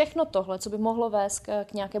 Všechno tohle, co by mohlo vést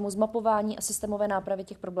k nějakému zmapování a systémové nápravě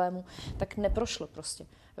těch problémů, tak neprošlo prostě.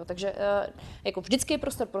 Jo, takže jako vždycky je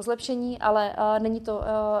prostor pro zlepšení, ale není to,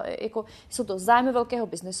 jako, jsou to zájmy velkého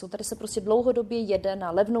biznesu, tady se prostě dlouhodobě jede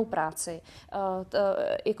na levnou práci,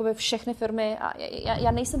 jakoby všechny firmy, a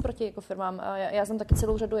já nejsem proti jako firmám, já znám taky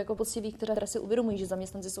celou řadu jako poctivých, které si uvědomují, že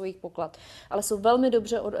zaměstnanci jsou jejich poklad, ale jsou velmi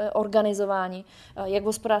dobře organizováni, jak v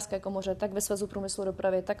Hospodářské komoře, tak ve Svazu průmyslu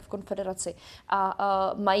dopravy, tak v Konfederaci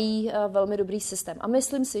a mají velmi dobrý systém. A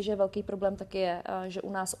myslím si, že velký problém taky je, že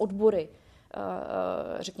u nás odbory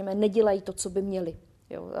řekněme, nedělají to, co by měli.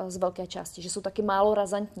 Jo, z velké části, že jsou taky málo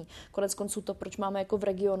razantní. Konec konců to, proč máme jako v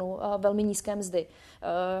regionu velmi nízké mzdy.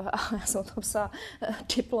 A já jsem o tom psala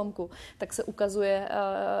diplomku, tak se ukazuje,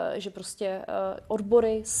 že prostě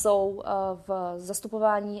odbory jsou v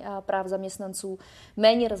zastupování práv zaměstnanců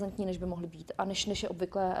méně razantní, než by mohly být a než je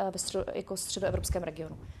obvykle ve středoevropském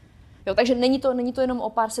regionu. Jo, takže není to jenom o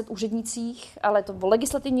pár set úřednicích, ale je to o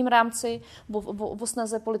legislativním rámci, o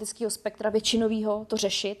snaze politického spektra většinového to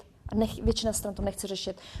řešit. A většina stran to nechce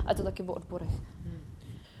řešit, a je to taky o odborech.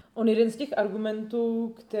 On jeden z těch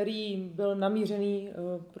argumentů, který byl namířený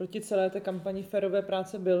proti celé té kampani férové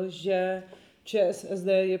práce, byl, že ČSSD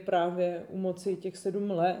je právě u moci těch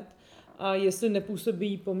 7 let. A jestli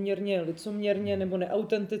nepůsobí poměrně licoměrně nebo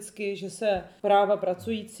neautenticky, že se práva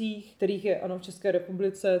pracujících, kterých je ano v České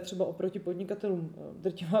republice třeba oproti podnikatelům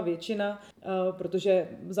drtivá většina, protože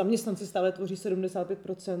zaměstnanci stále tvoří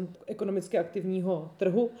 75% ekonomicky aktivního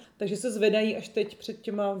trhu, takže se zvedají až teď před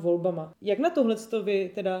těma volbama. Jak na tohleto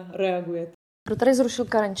vy teda reagujete? Kdo tady zrušil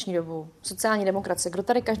karenční dobu? Sociální demokracie. Kdo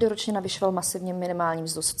tady každoročně navyšoval masivně minimální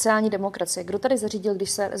mzdu? Sociální demokracie. Kdo tady zařídil,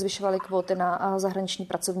 když se zvyšovaly kvóty na zahraniční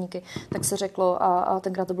pracovníky, tak se řeklo, a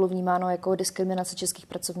tenkrát to bylo vnímáno jako diskriminace českých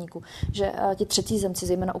pracovníků, že ti třetizemci,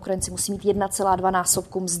 zejména Ukrajinci, musí mít 1,2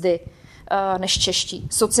 násobku mzdy než čeští.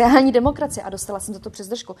 Sociální demokracie. A dostala jsem za to přes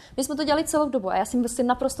držku. My jsme to dělali celou dobu a já s tím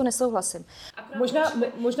naprosto nesouhlasím.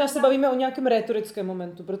 Možná se bavíme o nějakém rétorickém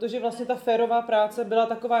momentu, protože vlastně ta férová práce byla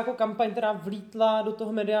taková jako kampaň, která vlítla do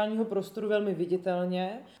toho mediálního prostoru velmi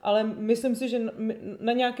viditelně, ale myslím si, že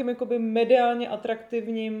na nějakém jakoby mediálně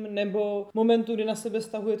atraktivním nebo momentu, kdy na sebe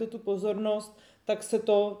stahujete tu pozornost, tak se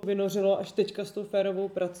to vynořilo až teďka s tou férovou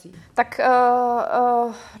prací. Tak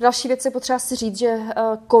další věc je potřeba si říct, že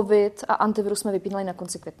covid a antivirus jsme vypínali na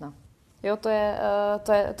konci května. Jo, to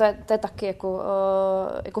je taky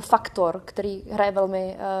jako faktor, který hraje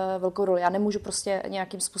velmi velkou roli. Já nemůžu prostě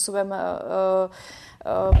nějakým způsobem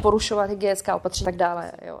porušovat hygienická opatření a tak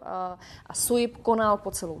dále. Jo. A SOIP konal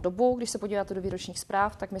po celou dobu. Když se podíváte do výročních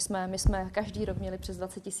zpráv, tak my jsme každý rok měli přes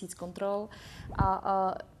 20 000 kontrol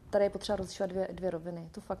a tady je potřeba rozlišovat dvě roviny,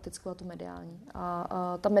 tu faktickou a tu mediální.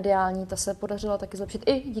 A ta mediální, ta se podařila taky zlepšit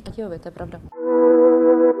i díky Matějovi, to je pravda.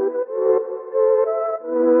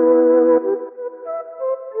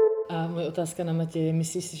 A moje otázka na Matěje,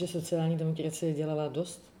 myslíš si, že sociální demokracie dělala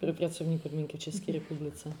dost pro pracovní podmínky v České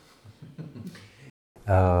republice?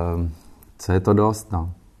 Co je to dost?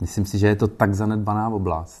 No. Myslím si, že je to tak zanedbaná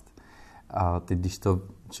oblast. A teď, když to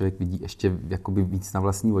člověk vidí ještě jakoby víc na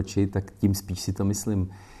vlastní oči, tak tím spíš si to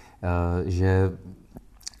myslím, že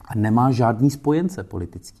nemá žádný spojence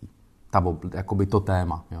politický, jakoby to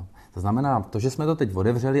téma. Jo. To znamená, to, že jsme to teď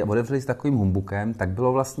otevřeli s takovým humbukem, tak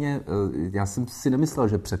bylo vlastně, já jsem si nemyslel,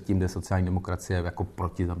 že předtím jde sociální demokracie jako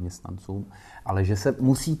proti zaměstnancům, ale že se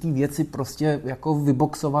musí ty věci prostě jako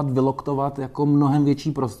vyboxovat, vyloktovat jako mnohem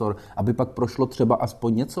větší prostor, aby pak prošlo třeba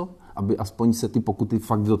aspoň něco. aby aspoň se ty pokuty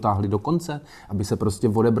fakt dotáhly do konce, aby se prostě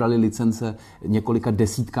odebrali licence několika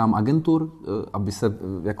desítkám agentur,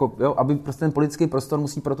 aby prostě ten politický prostor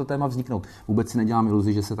musí pro to téma vzniknout. Vůbec si nedělám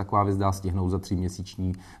iluzi, že se taková věc dá stihnout za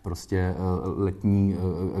 3měsíční prostě letní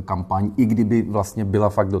kampaň, i kdyby vlastně byla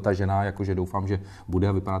fakt dotažená, jakože doufám, že bude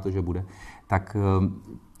a vypadá to, že bude. Tak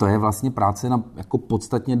to je vlastně práce na jako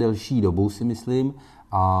podstatně delší dobu, si myslím.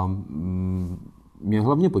 A mě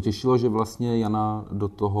hlavně potěšilo, že vlastně Jana do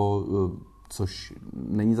toho, což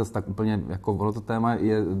není zas tak úplně, jako ono to téma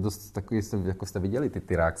je dost takový, jako jste viděli,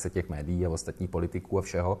 ty reakce těch médií a ostatních politiků a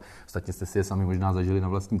všeho. Ostatně jste si je sami možná zažili na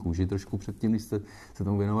vlastní kůži trošku předtím, když jste se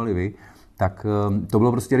tomu věnovali vy. Tak to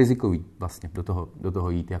bylo prostě rizikový vlastně do toho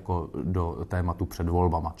jít jako do tématu před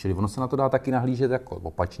volbama. Čili ono se na to dá taky nahlížet jako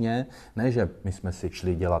opačně, ne, že my jsme si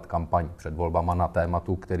šli dělat kampaň před volbama na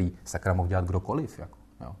tématu, který sakra mohl dělat kdokoliv. Jako,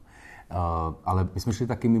 jo. Ale my jsme šli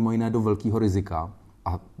taky mimo jiné do velkého rizika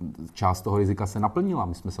a část toho rizika se naplnila.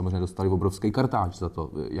 My jsme samozřejmě dostali obrovský kartáč za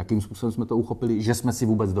to, jakým způsobem jsme to uchopili, že jsme si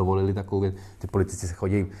vůbec dovolili takovou věc. Ty politici se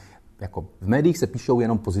chodí jako v médiích se píšou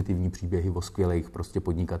jenom pozitivní příběhy o skvělých prostě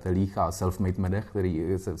podnikatelích a self-made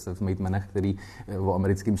menech, který o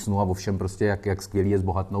americkém snu a o všem prostě, jak skvělý je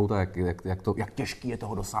zbohatnout a jak těžký je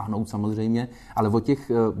toho dosáhnout samozřejmě, ale o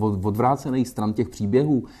těch odvrácených stran těch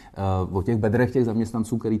příběhů, o těch bedrech těch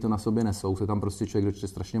zaměstnanců, který to na sobě nesou, se tam prostě člověk dočte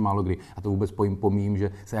strašně málo kdy. A to vůbec pomím,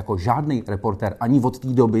 že se jako žádný reportér ani od té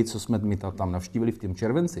doby, co jsme my tam navštívili v tom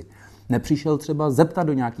červenci, nepřišel třeba zeptat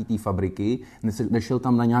do nějaký té fabriky, nešel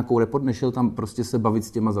tam na nějakou report, nešel tam prostě se bavit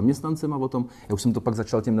s těma zaměstnancema o tom. Já už jsem to pak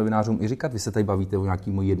začal těm novinářům i říkat, vy se tady bavíte o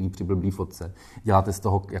nějaký mojí jedný přiblblý fotce, děláte z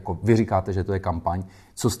toho, jako vy říkáte, že to je kampaň.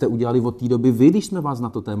 Co jste udělali od té doby vy, když jsme vás na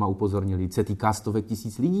to téma upozornili? Se týká stovek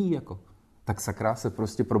tisíc lidí, jako. Tak sakra se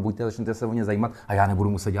prostě probuďte, začněte se o ně zajímat a já nebudu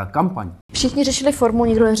muset dělat kampaň. Všichni řešili formu,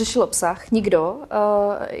 nikdo neřešil obsah, nikdo.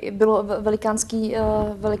 Bylo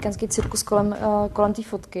velikánský cirkus kolem té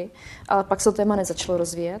fotky, ale pak se to téma nezačalo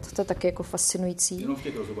rozvíjet, to je taky jako fascinující. Jenom v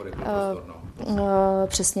těch rozhovorech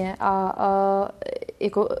přesně a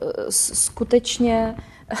jako skutečně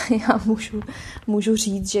já můžu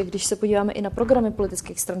říct, že když se podíváme i na programy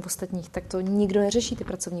politických stran ostatních, tak to nikdo neřeší ty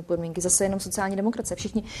pracovní podmínky, zase jenom sociální demokracie.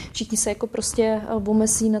 Všichni se jako prostě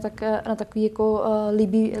omezí na takové jako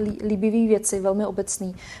líbivý věci, velmi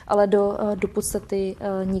obecný, ale do podstaty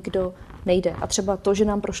nikdo nejde. A třeba to, že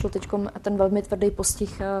nám prošlo teď ten velmi tvrdý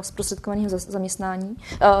postih zprostředkování,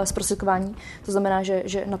 to znamená,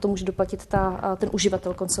 že na to může doplatit ten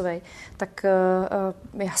uživatel koncový, tak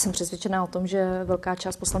já jsem přesvědčená o tom, že velká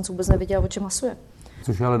část poslanců vůbec nevěděla, o čem hlasuje.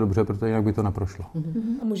 Což je ale dobře, protože jinak by to neprošlo.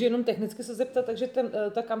 A můžu jenom technicky se zeptat, takže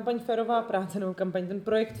ta kampaň Férová práce, nebo ten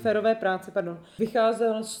projekt Férové práce,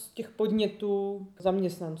 vycházel z těch podnětů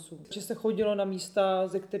zaměstnanců. Že se chodilo na místa,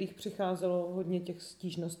 ze kterých přicházelo hodně těch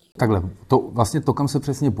stížností. Takhle, to, kam se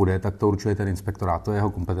přesně půjde, tak to určuje ten inspektorát, to je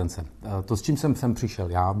jeho kompetence. To, s čím jsem sem přišel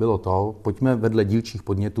já, bylo to, pojďme vedle dílčích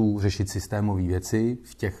podnětů řešit systémové věci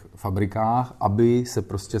v těch fabrikách, aby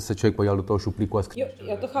se člověk podíval do toho šuplíku a Jo,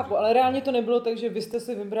 já to chápu, ale reálně to nebylo tak, že vy jste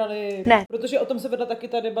si vybrali, ne. Protože o tom se vedla taky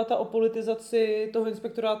ta debata o politizaci toho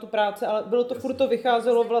inspektorátu práce, ale bylo to furt to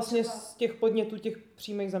vycházelo vlastně z těch podnětů těch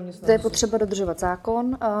přímých zaměstnanců. To je potřeba dodržovat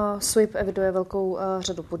zákon. SWIP eviduje velkou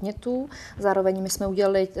řadu podnětů. Zároveň my jsme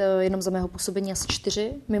udělali jenom za mého působení asi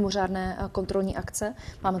 4 mimořádné kontrolní akce.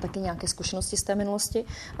 Máme taky nějaké zkušenosti z té minulosti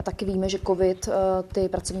a taky víme, že COVID ty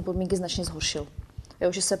pracovní podmínky značně zhoršil.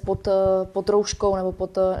 Jo, že se pod rouškou nebo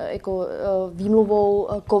pod jako výmluvou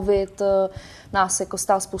COVID nás jako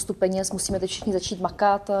stál spoustu peněz, musíme teď všichni začít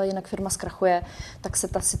makat, jinak firma zkrachuje, tak se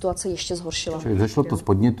ta situace ještě zhoršila. Čili začalo to z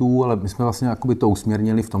podnětů, ale my jsme vlastně jakoby to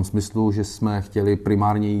usměrnili v tom smyslu, že jsme chtěli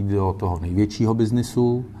primárně jít do toho největšího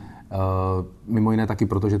biznisu, mimo jiné taky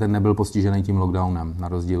proto, že ten nebyl postižený tím lockdownem, na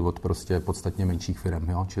rozdíl od prostě podstatně menších firm,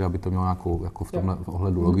 jo? Čili aby to mělo nějakou jako v tomhle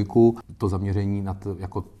ohledu logiku. To zaměření na to,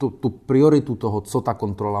 jako tu prioritu toho, co ta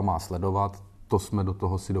kontrola má sledovat, to jsme do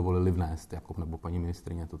toho si dovolili vnést, jako, nebo paní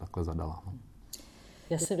ministryně to takhle zadala. No.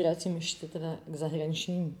 Já se vrátím ještě teda k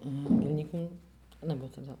zahraničním dělníkům, nebo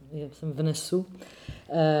teda jsem vnesu.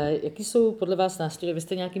 Jaký jsou podle vás nástroje? Vy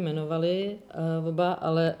jste nějaký jmenovali oba,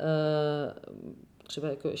 ale třeba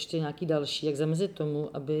jako ještě nějaký další, jak zamezit tomu,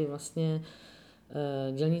 aby vlastně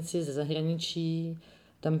dělníci ze zahraničí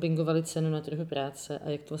dumpingovali cenu na trhu práce a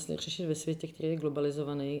jak to vlastně řešit ve světě, který je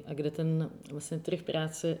globalizovaný a kde ten vlastně trh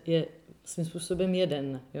práce je svým způsobem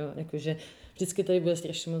jeden. Jo? Jakože vždycky tady bude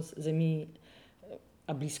strašně moc zemí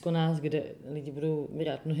a blízko nás, kde lidi budou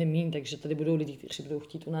brát mnohem míň, takže tady budou lidi, kteří budou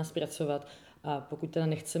chtít u nás pracovat a pokud teda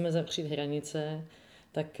nechceme zavřít hranice,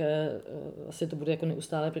 tak asi to bude jako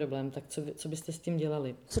neustálý problém. Tak co byste s tím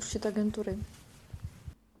dělali? Zrušit agentury.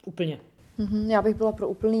 úplně. Já bych byla pro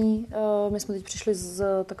úplný. My jsme teď přišli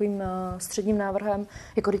s takovým středním návrhem,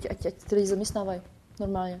 jako ať ty lidi zaměstnávají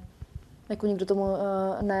normálně. Jako nikdo tomu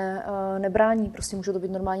nebrání, prostě můžou to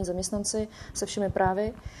být normální zaměstnanci se všemi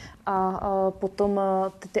právy a potom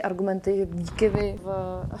ty argumenty výkyvy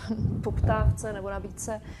v poptávce nebo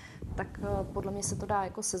nabídce, tak podle mě se to dá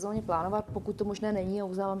jako sezónně plánovat, pokud to možné není a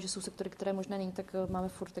uznávám, že jsou sektory, které možné není, tak máme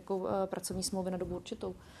furt jako pracovní smlouvy na dobu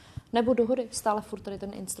určitou. Nebo dohody, stále furt tady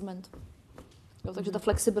ten instrument. Jo, takže ta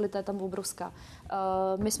flexibilita je tam obrovská.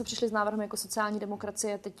 My jsme přišli s návrhem jako sociální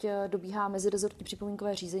demokracie, teď dobíhá mezirezortní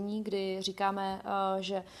připomínkové řízení, kdy říkáme,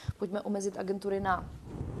 že pojďme omezit agentury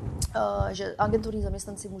že agenturní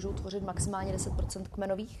zaměstnanci můžou tvořit maximálně 10%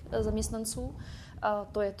 kmenových zaměstnanců.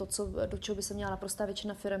 To je to, do čeho by se měla naprostá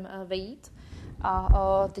většina firm vejít.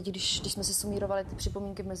 A teď, když jsme si sumírovali ty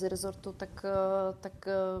připomínky v mezirezortu, tak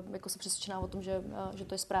jako se přesvědčená o tom, že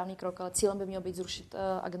to je správný krok, ale cílem by měl být zrušit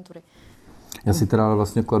agentury. Já si teda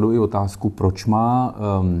vlastně kladu i otázku, proč má,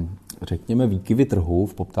 řekněme, výkyvy trhu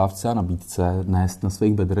v poptávce a nabídce nést na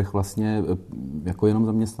svých bedrech vlastně jako jenom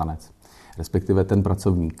zaměstnanec, respektive ten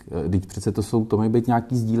pracovník. Teď přece to mají být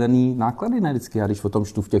nějaký sdílený náklady, ne vždycky. Já když o tom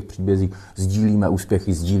čtu v těch příbězích, sdílíme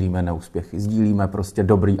úspěchy, sdílíme neúspěchy, sdílíme prostě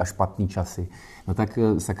dobrý a špatný časy. No tak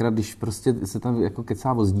sakra, když prostě se tam jako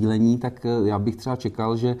kecá o sdílení, tak já bych třeba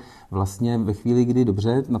čekal, že vlastně ve chvíli, kdy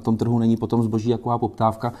dobře, na tom trhu není potom zboží jaková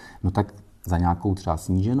poptávka, no tak za nějakou třeba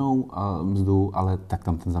sníženou mzdu, ale tak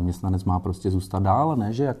tam ten zaměstnanec má prostě zůstat dál,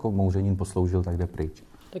 ne, že jako Mouřenín posloužil, tak jde pryč.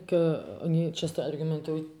 Tak oni často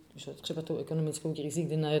argumentují, že třeba tou ekonomickou krizí,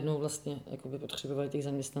 kdy najednou vlastně jakoby potřebovali těch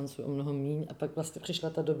zaměstnanců o mnoho míň a pak vlastně přišla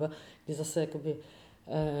ta doba, kdy zase jakoby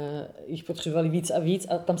jich potřebovali víc a víc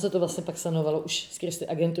a tam se to vlastně pak sanovalo už skrz ty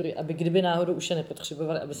agentury, aby kdyby náhodou už je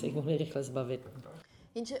nepotřebovali, aby se jich mohli rychle zbavit.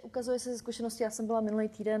 Jenže ukazuje se ze zkušenosti, já jsem byla minulý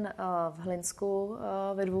týden v Hlinsku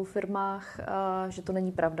ve 2 firmách, že to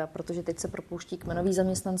není pravda, protože teď se propouští kmenoví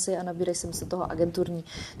zaměstnanci a nabírají se místo toho agenturní.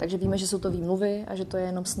 Takže víme, že jsou to výmluvy a že to je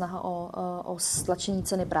jenom snaha o stlačení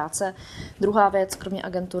ceny práce. Druhá věc, kromě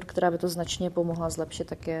agentur, která by to značně pomohla zlepšit,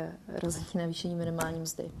 tak je razantní navýšení minimální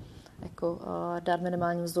mzdy. Jako dát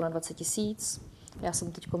minimální mzdu na 20 000. Já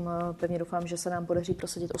jsem teď pevně doufám, že se nám podaří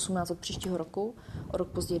prosadit 18 od příštího roku, o rok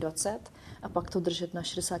později 20 a pak to držet na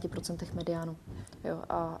 60% mediánu. Jo,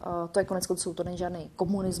 a to je koneckonců, to není žádný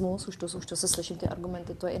komunismus, už to se slyším ty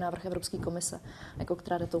argumenty, to je i návrh Evropské komise, jako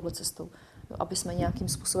která jde touhle cestou. Jo, aby jsme nějakým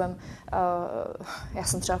způsobem, já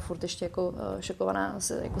jsem třeba furt ještě jako šokovaná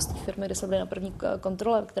jako z té firmy, kde jsme byli na první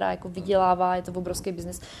kontrole, která jako vydělává, je to obrovský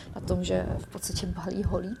biznis na tom, že v podstatě balí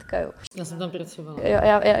holítka. Jo. Já jsem tam pracovala.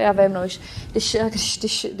 Já vím, no,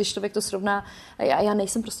 když člověk to srovná, já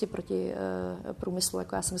nejsem prostě proti průmyslu,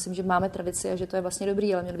 jako já si myslím, že máme tradici a že to je vlastně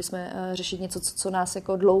dobrý, ale měli bychom řešit něco, co nás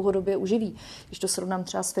jako dlouhodobě uživí. Když to srovnám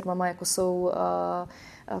třeba s firmama, jako jsou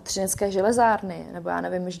Třinecké železárny, nebo já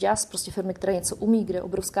nevím, Žďas, prostě firmy, které něco umí, kde je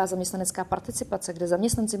obrovská zaměstnanecká participace, kde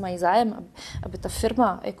zaměstnanci mají zájem, aby ta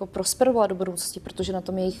firma jako prosperovala do budoucnosti, protože na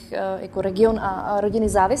tom jejich jako region a rodiny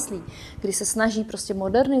závislí, kdy se snaží prostě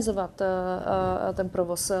modernizovat ten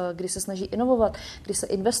provoz, kdy se snaží inovovat, kdy se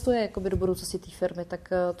investuje jakoby do budoucnosti té firmy, tak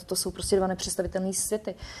toto jsou prostě 2 nepředstavitelné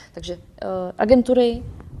světy. Takže agentury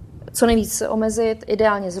co nejvíc omezit,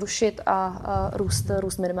 ideálně zrušit a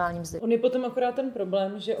růst minimální mzdy. On je potom akorát ten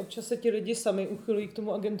problém, že občas se ti lidi sami uchylují k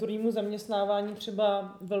tomu agenturnímu zaměstnávání.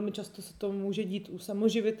 Třeba velmi často se to může dít u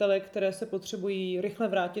samoživitelek, které se potřebují rychle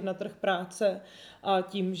vrátit na trh práce a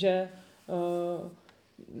tím, že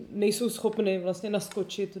nejsou schopny vlastně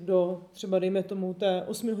naskočit do třeba dejme tomu té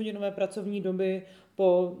 8hodinové pracovní doby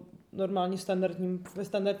po normálně ve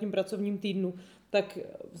standardním pracovním týdnu, tak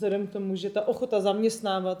vzhledem k tomu, že ta ochota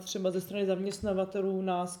zaměstnávat třeba ze strany zaměstnavatelů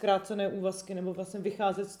na zkrácené úvazky nebo vlastně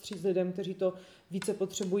vycházet vstříc lidem, kteří to více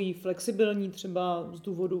potřebují flexibilní, třeba z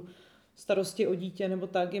důvodu starosti o dítě nebo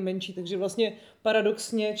tak, je menší. Takže vlastně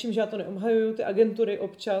paradoxně, čímž já to neobhajuju, ty agentury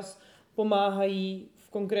občas pomáhají v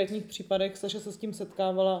konkrétních případech. Saša se s tím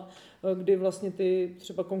setkávala, kdy vlastně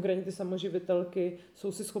třeba konkrétně ty samoživitelky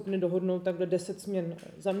jsou si schopny dohodnout takhle 10 směn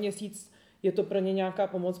za měsíc. Je to pro ně nějaká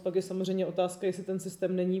pomoc, pak je samozřejmě otázka, jestli ten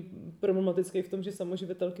systém není problematický v tom, že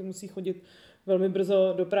samoživitelky musí chodit velmi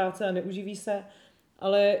brzo do práce a neuživí se,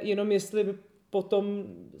 ale jenom jestli by potom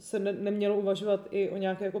se nemělo uvažovat i o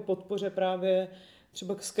nějaké jako podpoře právě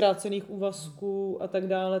třeba k zkrácených úvazků a tak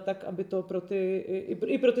dále, tak aby to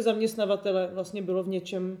i pro ty zaměstnavatele vlastně bylo v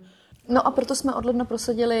něčem No a proto jsme od ledna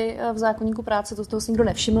prosadili v zákoníku práce, toho si nikdo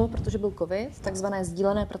nevšiml, protože byl covid, takzvané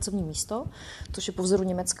sdílené pracovní místo, což je po vzoru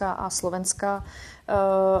Německa a Slovenska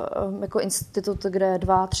jako institut, kde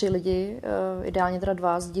 2-3 lidi, ideálně teda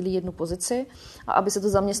 2, sdílí jednu pozici, a aby se to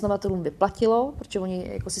zaměstnavatelům vyplatilo, protože oni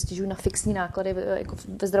jako si stěžují na fixní náklady jako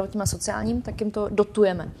ve zdravotním a sociálním, tak jim to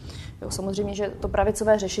dotujeme. Jo, samozřejmě, že to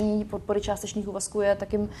pravicové řešení podpory částečných úvazků je,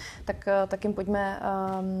 tak jim pojďme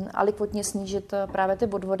alikvotně snížit právě ty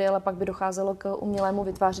odvody, ale pak by docházelo k umělému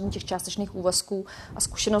vytváření těch částečných úvazků. A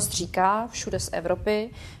zkušenost říká všude z Evropy,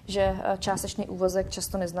 že částečný úvazek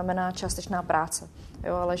často neznamená částečná práce,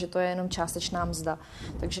 jo, ale že to je jenom částečná mzda.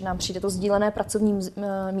 Takže nám přijde to sdílené pracovní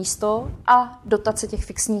místo a dotace těch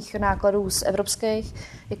fixních nákladů z evropských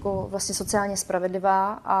jako vlastně sociálně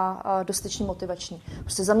spravedlivá a dostatečně motivační.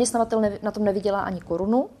 Prostě zaměstnavatel na tom nevydělá ani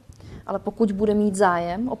korunu, ale pokud bude mít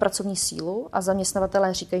zájem o pracovní sílu a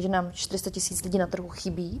zaměstnavatelé říkají, že nám 400 000 lidí na trhu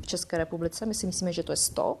chybí v České republice, my si myslíme, že to je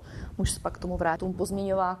 100, můžu se pak k tomu vrátit, tomu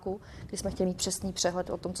pozměňováku, kdy jsme chtěli mít přesný přehled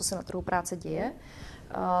o tom, co se na trhu práce děje.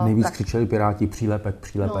 Nejvíc křičeli Piráti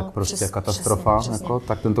přílepek, no, prostě katastrofa. Přesně. Jako,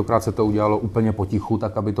 tak tentokrát se to udělalo úplně potichu,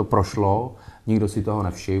 tak aby to prošlo, nikdo si toho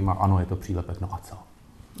nevšiml a ano, je to přílepek, no a co?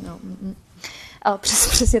 No,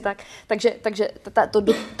 přesně tak. Takže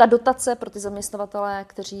ta dotace pro ty zaměstnavatele,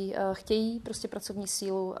 kteří chtějí prostě pracovní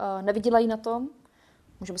sílu, nevydělají na tom.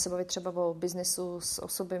 Můžeme se bavit třeba o biznesu s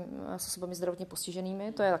osobami zdravotně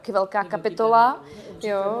postiženými. To je taky velká kapitola.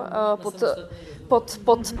 Jo,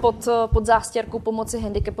 pod zástěrkou pomoci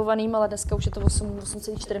handicapovaným, ale dneska už je to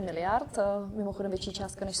 8,4 miliard. Mimochodem větší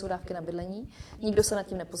částka, než jsou dávky na bydlení. Nikdo se nad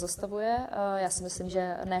tím nepozastavuje. Já si myslím,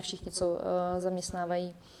 že ne všichni, co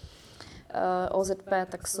zaměstnávají OZP,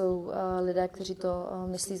 tak jsou lidé, kteří to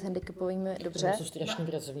myslí s handicapovými dobře. To jsou strašné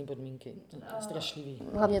pracovní podmínky, strašlivý.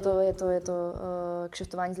 Hlavně je to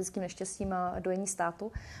kšeftování s lidským neštěstím a dojení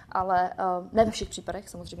státu, ale ne ve všech případech,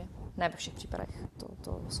 samozřejmě, ne ve všech případech.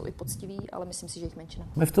 To jsou i poctiví, ale myslím si, že jich menšina.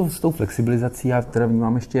 My s tou flexibilizací já teda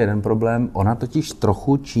vnímám ještě jeden problém. Ona totiž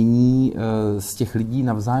trochu činí z těch lidí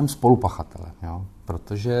navzájem spolupachatele, jo?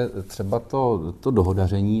 Protože třeba to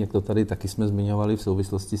dohodaření, jak to tady taky jsme zmiňovali v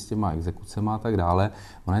souvislosti s těma exekucema a tak dále,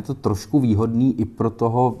 ono je to trošku výhodný i pro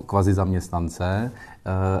toho kvazizaměstnance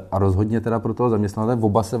a rozhodně teda pro toho zaměstnavatele.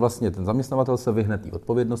 Oba se vlastně, ten zaměstnavatel se vyhne té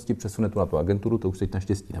odpovědnosti, přesune to na tu agenturu, to už teď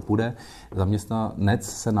naštěstí nepůjde. Zaměstnanec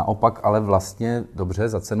se naopak ale vlastně dobře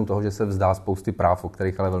za cenu toho, že se vzdá spousty práv, o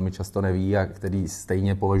kterých ale velmi často neví a který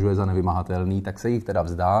stejně považuje za nevymahatelný, tak se jich teda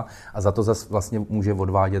vzdá a za to zase vlastně může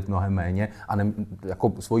odvádět mnohem méně a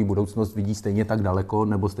jako svoji budoucnost vidí stejně tak daleko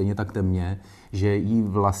nebo stejně tak temně, že jí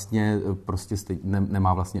vlastně prostě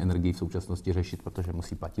nemá vlastně energii v současnosti řešit, protože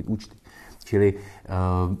musí platit účty. Čili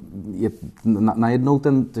je najednou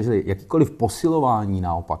jakýkoliv posilování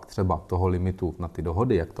naopak třeba toho limitu na ty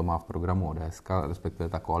dohody, jak to má v programu ODS, respektive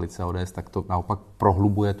ta koalice ODS, tak to naopak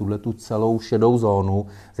prohlubuje tu celou šedou zónu,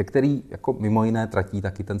 ze který jako mimo jiné tratí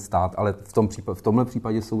taky ten stát, ale v tomhle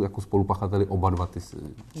případě jsou jako spolupachateli oba dva ty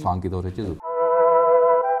články toho řetězu.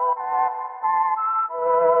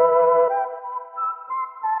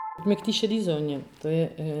 Pojďme k té šedé zóně. To je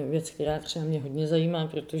věc, která třeba mě hodně zajímá,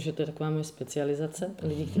 protože to je taková moje specializace.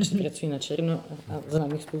 Lidi, kteří pracují na černo a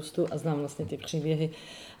znám jich spoustu a znám vlastně ty příběhy.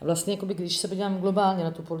 A vlastně, jakoby, když se podívám globálně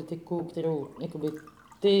na tu politiku, kterou jakoby,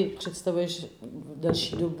 ty představuješ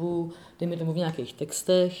delší dobu, dejme tomu v nějakých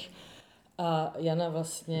textech a Jana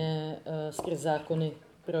vlastně skrz zákony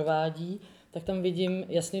provádí, tak tam vidím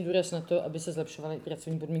jasný důraz na to, aby se zlepšovaly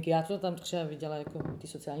pracovní podmínky. Já to tam třeba viděla jako ty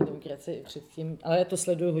sociální demokracie i předtím, ale já to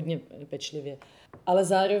sleduju hodně pečlivě. Ale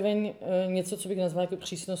zároveň něco, co bych nazvala jako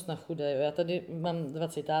přísnost na chudé. Já tady mám 2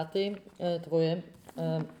 citáty tvoje.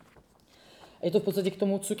 Je to v podstatě k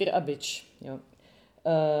tomu cukr a bič. Jo.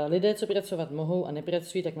 Lidé, co pracovat mohou a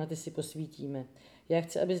nepracují, tak na ty si posvítíme. Já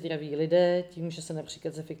chci, aby zdraví lidé, tím, že se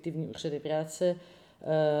například zefektivní úřady práce,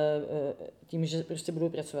 tím, že prostě budou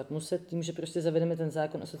pracovat muset, tím, že prostě zavedeme ten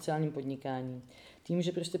zákon o sociálním podnikání, tím,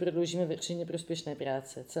 že prostě prodloužíme veřejně prospěšné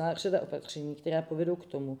práce, celá řada opatření, která povedou k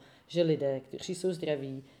tomu, že lidé, kteří jsou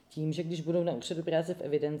zdraví, tím, že když budou na úřadu práce v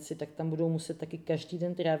evidenci, tak tam budou muset taky každý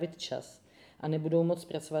den trávit čas a nebudou moc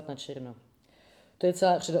pracovat na černo. To je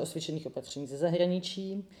celá řada osvědčených opatření ze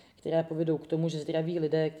zahraničí, která povedou k tomu, že zdraví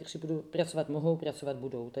lidé, kteří budou pracovat mohou, pracovat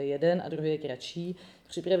budou. To je jeden a druhý je kratší.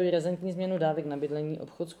 Připravují razantní změnu dávek na bydlení,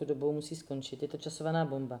 obchod s chudobou musí skončit. Je to časovaná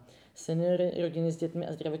bomba. Seniory, rodiny s dětmi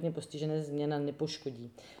a zdravotně postižené změna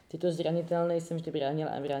nepoškodí. Tyto zranitelné jsem vždy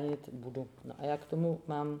bránila a bránit budu. No a já k tomu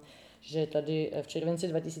mám, že tady v červenci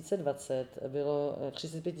 2020 bylo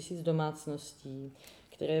 35 000 domácností,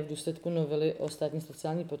 které v důsledku novely o státní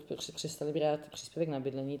sociální podpoře přestaly brát příspěvek na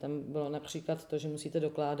bydlení. Tam bylo například to, že musíte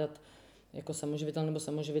dokládat jako samoživitel nebo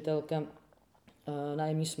samoživitelka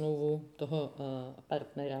nájemní smlouvu toho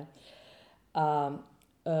partnera. A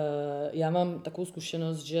já mám takovou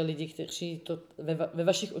zkušenost, že lidi, kteří to ve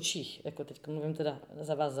vašich očích, jako teď mluvím teda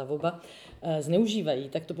za vás za oba, zneužívají,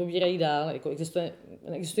 tak to pobírají dál. Jako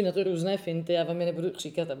existují na to různé finty, já vám je nebudu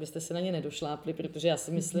říkat, abyste se na ně nedošlápli, protože já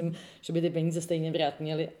si myslím, že by ty peníze stejně brát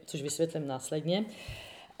měli, což vysvětlím následně.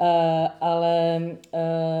 Ale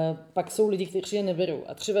pak jsou lidi, kteří je neberou.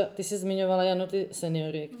 A třeba ty jsi zmiňovala, Jano, ty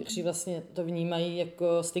seniory, kteří vlastně to vnímají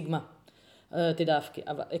jako stigma, ty dávky.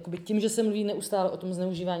 A jakoby tím, že se mluví neustále o tom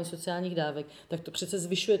zneužívání sociálních dávek, tak to přece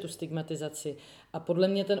zvyšuje tu stigmatizaci. A podle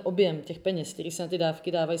mě ten objem těch peněz, který se na ty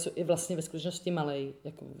dávky dávají, je vlastně ve skutečnosti malej,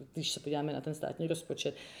 jako když se podíváme na ten státní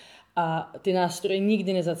rozpočet. A ty nástroje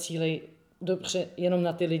nikdy nezacílejí dobře jenom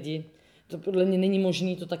na ty lidi. To podle mě není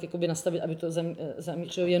možné to tak jakoby nastavit, aby to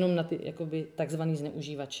zamířilo jenom na ty jakoby takzvaný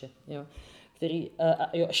zneužívače. Jo.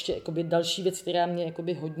 Ještě jakoby další věc, která mě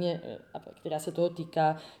jakoby hodně, která se toho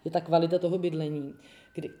týká, je ta kvalita toho bydlení,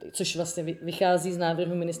 což vlastně vychází z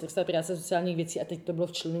návrhu Ministerstva práce a sociálních věcí a teď to bylo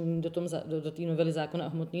včlenění do té novely zákona o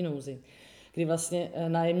hmotné nouzi, kdy vlastně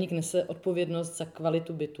nájemník nese odpovědnost za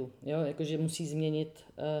kvalitu bytu, jo? Jakože musí změnit,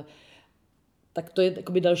 tak to je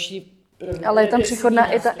jakoby další. Ale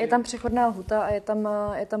je tam přechodná lhuta a je tam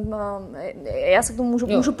já se k tomu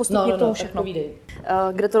můžu postupně k tomu všechno,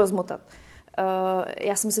 kde to rozmotat.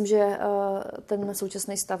 Já si myslím, že ten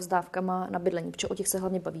současný stav s dávkama na bydlení, protože o těch se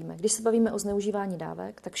hlavně bavíme. Když se bavíme o zneužívání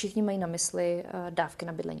dávek, tak všichni mají na mysli dávky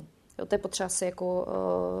na bydlení. Jo, to je potřeba si jako...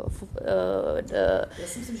 Já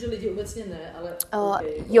si myslím, že lidi obecně ne, ale...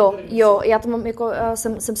 Jo, já to mám jako...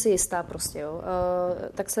 Jsem si jistá prostě, jo.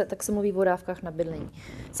 Tak se mluví o dávkách na bydlení.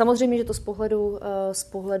 Samozřejmě, že to z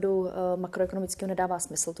pohledu makroekonomického nedává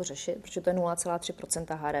smysl to řešit, protože to je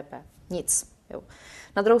 0,3% HDP. Nic, jo.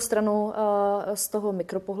 Na druhou stranu z toho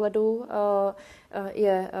mikropohledu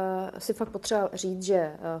je si fakt potřeba říct,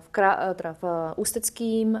 že v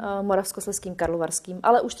Ústeckým, Moravskoslezským, Karlovarským,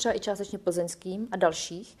 ale už třeba i částečně Plzeňským a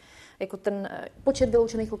dalších, jako ten počet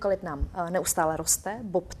vyloučených lokalit nám neustále roste,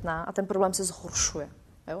 bobtná a ten problém se zhoršuje.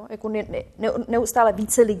 Jo? Jako neustále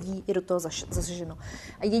více lidí je do toho zasaženo.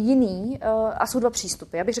 A jsou dva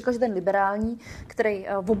přístupy. Já bych řekla, že ten liberální, který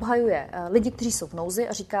obhajuje lidi, kteří jsou v nouzi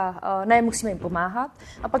a říká, ne, musíme jim pomáhat.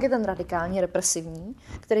 A pak je ten radikální, represivní,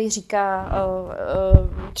 který říká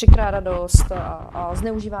 3x radost a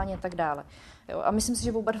zneužívání a tak dále. Jo, a myslím si,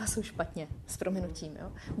 že oba dva jsou špatně, s prominutím.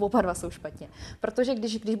 Jo? Oba dva jsou špatně. Protože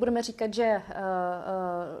když budeme říkat,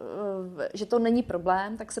 že to není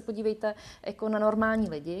problém, tak se podívejte jako na normální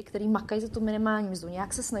lidi, kteří makají za tu minimální mzdu,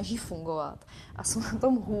 nějak se snaží fungovat a jsou na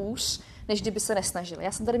tom hůř, než kdyby se nesnažili.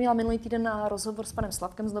 Já jsem tady měla minulý týden rozhovor s panem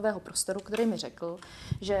Slavkem z Nového Prostoru, který mi řekl,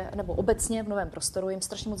 že, nebo obecně v Novém Prostoru jim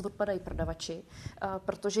strašně moc odpadají prodavači,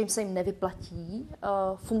 protože se jim nevyplatí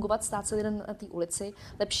fungovat, stát se lidem na té ulici.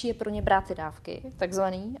 Lepší je pro ně brát ty dávky,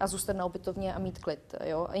 takzvaný, a zůstat na ubytovně a mít klid.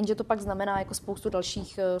 Jo? A jenže to pak znamená jako spoustu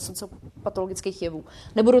dalších sociopatologických jevů.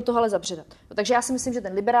 Nebudu toho ale zabředat. Takže já si myslím, že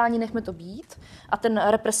ten liberální nechme to být a ten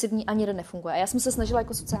represivní ani jeden nefunguje. A já jsem se snažila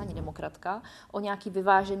jako sociální demokratka o nějaký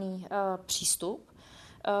vyvážený přístup,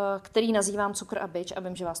 který nazývám cukr a bič a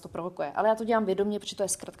vím, že vás to provokuje. Ale já to dělám vědomě, protože to je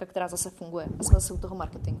zkratka, která zase funguje. A jsme zase u toho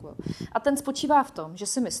marketingu. A ten spočívá v tom, že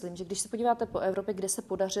si myslím, že když se podíváte po Evropě, kde se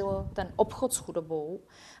podařilo ten obchod s chudobou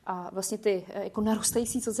a vlastně ty jako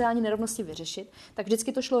narůstající sociální nerovnosti vyřešit, tak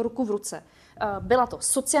vždycky to šlo ruku v ruce. Byla to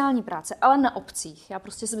sociální práce, ale na obcích. Já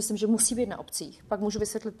prostě si myslím, že musí být na obcích. Pak můžu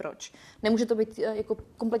vysvětlit proč. Nemůže to být jako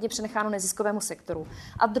kompletně přenecháno neziskovému sektoru.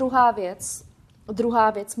 A druhá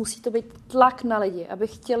věc, musí to být tlak na lidi, aby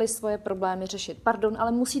chtěli svoje problémy řešit. Pardon,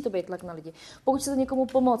 ale musí to být tlak na lidi. Pokud chcete někomu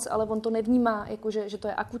pomoct, ale on to nevnímá, jako že to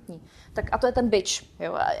je akutní, tak a to je ten bič,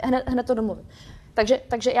 jo, hned to domluvit.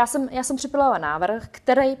 Takže já jsem připravila návrh,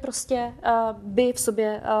 který prostě by v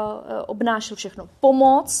sobě obnášel všechno.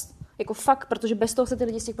 Pomoc, jako fakt, protože bez toho se ty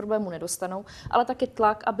lidi z těch problémů nedostanou, ale taky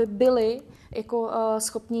tlak, aby byli jako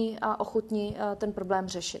schopni a ochotni ten problém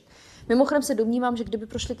řešit. Mimochodem se domnívám, že kdyby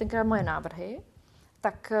prošly tenkrát moje návrhy,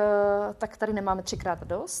 tak tady nemáme 3x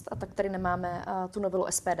dost a tak tady nemáme tu novelu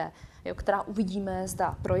SPD, jo, která uvidíme,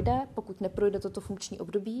 zda projde. Pokud neprojde toto funkční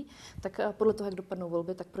období, tak podle toho, jak dopadnou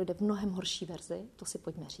volby, tak projde v mnohem horší verzi, to si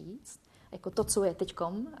pojďme říct. Jako to, co je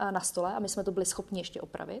teďkom na stole a my jsme to byli schopni ještě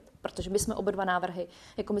opravit, protože my jsme oba dva návrhy,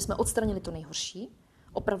 jako my jsme odstranili to nejhorší,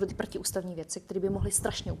 opravdu ty protiústavní věci, které by mohly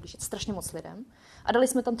strašně ublížit, strašně moc lidem. A dali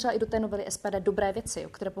jsme tam třeba i do té novely SPD dobré věci,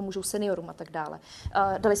 které pomůžou seniorům a tak dále.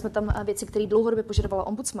 Dali jsme tam věci, které dlouhodobě požadovala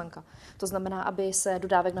ombudsmanka. To znamená, aby se do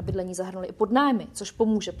dávek na bydlení zahrnuly i podnájmy, což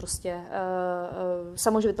pomůže prostě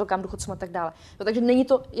samoživitelkám, důchodcům a tak dále. Jo, takže není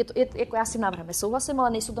to, jako já s tím návrhem nesouhlasím, ale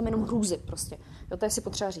nejsou tam jenom hrůzy prostě. Jo, to je si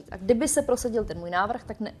potřeba říct. A kdyby se prosadil ten můj návrh,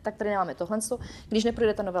 tak tady nemáme tohle. Když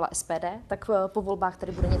neprojde ta novela SPD, tak po volbách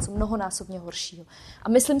tady bude něco mnohonásobně horšího. A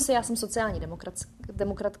myslím si, já jsem sociální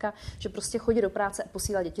demokratka, že prostě chodit do práce a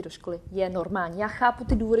posílat děti do školy je normální. Já chápu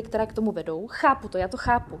ty důvody, které k tomu vedou, já to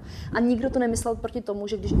chápu. A nikdo to nemyslel proti tomu,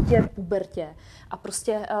 že když dítě je v pubertě a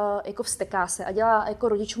prostě jako vzteká se a dělá jako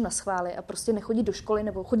rodičům naschvály a prostě nechodí do školy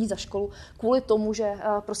nebo chodí za školu kvůli tomu, že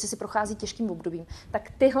prostě si prochází těžkým obdobím,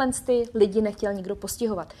 tak tyhle ty lidi nechtěl nikdo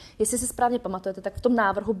postihovat. Jestli si správně pamatujete, tak v tom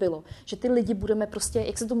návrhu bylo, že ty lidi budeme prostě,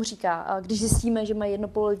 jak se tomu říká, když zjistíme, že mají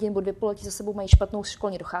 1,5 nebo 2,5 za sebou mají špatnou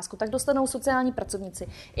školní docházku, tak dostanou sociální pracovníci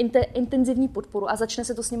intenzivní podporu a začne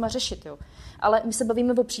se to s nima řešit. Jo. Ale my se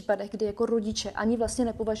bavíme o případech, kdy jako rodiče ani vlastně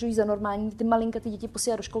nepovažují za normální ty malinkatý děti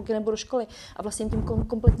posílat do školky nebo do školy a vlastně tím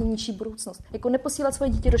kompletně ničí budoucnost. Jako neposílat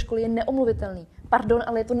svoje dítě do školy je neomluvitelný. Pardon,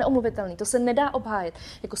 ale je to neomluvitelný. To se nedá obhájit.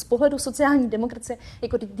 Jako z pohledu sociální demokracie,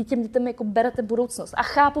 jako dětem jako berete budoucnost. A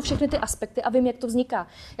chápu všechny ty aspekty a vím, jak to vzniká.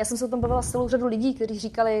 Já jsem se o tom bavila s celou řadu lidí, kteří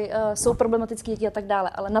říkali, jsou problematické děti a tak dále,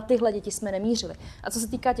 ale na tyhle děti jsme nemířili. A co se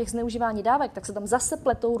týká těch zneužívání dávek, tak se tam zase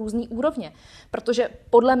pletou různý úrovně, protože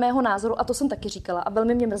podle mého názoru, a to jsem taky říkala a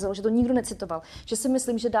velmi mě mrzelo, že to nikdo necitoval, že si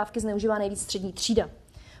myslím, že dávky zneužívá nejvíc střední třída.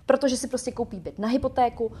 Protože si prostě koupí byt na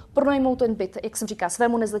hypotéku, pronajmou ten byt, jak jsem říká,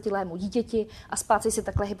 svému nezletilému dítěti a splácejí si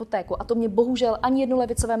takhle hypotéku. A to mě bohužel ani jedno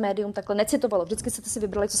levicové médium takhle necitovalo. Vždycky jste si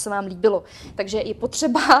vybrali, co se vám líbilo. Takže je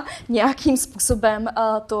potřeba nějakým způsobem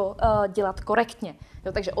to dělat korektně.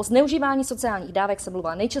 Jo, takže o zneužívání sociálních dávek se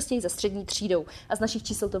mluvila nejčastěji za střední třídou a z našich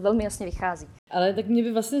čísel to velmi jasně vychází. Ale tak mě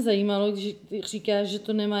by vlastně zajímalo, když ty říkáš, že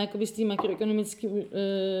to nemá jakoby z té makroekonomické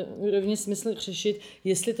úrovně smysl řešit,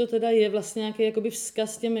 jestli to teda je vlastně nějaký jakoby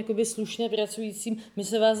vzkaz těm jakoby slušně pracujícím, my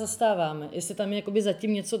se vás zastáváme, jestli tam je jakoby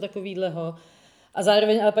zatím něco takového. A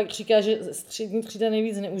zároveň ale pak říká, že střední třída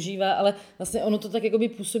nejvíc neužívá, ale vlastně ono to tak jakoby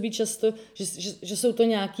působí často, že jsou to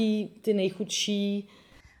nějaký ty nejchudší.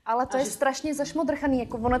 Ale to je strašně zašmodrchaný,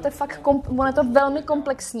 jako ono je to fakt ono je to velmi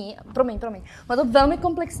komplexní, ono je to velmi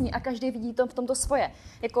komplexní a každý vidí to v tomto svoje.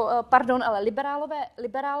 Jako, pardon, ale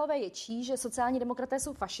liberálové ječí, že sociální demokraté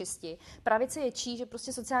jsou fašisti, pravice ječí, že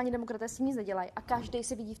prostě sociální demokraté s tím nic nedělají a každý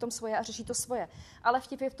si vidí v tom svoje a řeší to svoje. Ale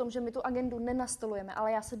vtip je v tom, že my tu agendu nenastolujeme,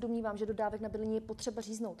 ale já se domnívám, že do dávek na bydlení je potřeba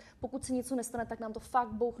říznout. Pokud se něco nestane, tak nám to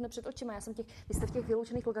fakt bouchne před očima. Vy jste v těch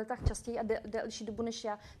vyloučených lokalitách častěji a delší dobu než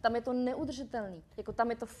já, tam je to neudržitelný. Jako tam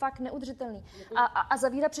je to fakt neudržitelný. A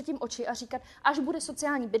zavírat předtím oči a říkat, až bude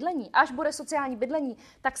sociální bydlení,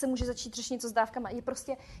 tak se může začít řešit něco s dávkama.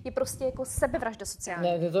 Je prostě jako sebevražda sociální.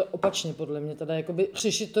 Ne, je to opačně podle mě, teda jakoby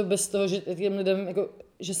řešit to bez toho, že těm lidem, jako,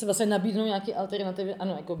 že se vlastně nabídnou nějaké alternativy.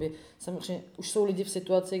 Ano, jakoby, samozřejmě už jsou lidi v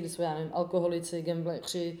situaci, kdy jsou, já nevím, alkoholici,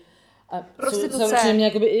 gambleři, a jsou samozřejmě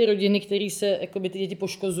jakoby i rodiny, které se jakoby ty děti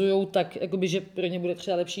poškozují tak, jakoby, že pro ně bude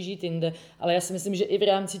třeba lepší žít jinde. Ale já si myslím, že i v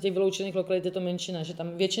rámci těch vyloučených lokalit je to menšina, že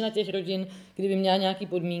tam většina těch rodin, kdyby měla nějaké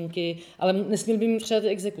podmínky, ale nesměl by mít třeba ty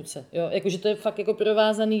exekuce. Jo? Jakože to je fakt jako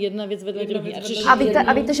provázaný jedna věc vedle druhé.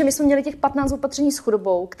 A víte, že my jsme měli těch 15 opatření s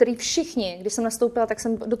chudobou, který všichni, když jsem nastoupila, tak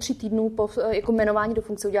jsem do 3 týdnů po jako jmenování do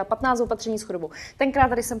funkce udělala 15 opatření s chudobou. Tenkrát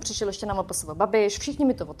tady jsem přišel ještě na MPSV Babiš, všichni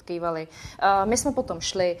mi to odkývali. My jsme potom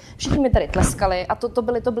šli, všichni mi tady tleskali a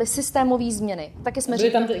to byly systémové změny. Taky jsme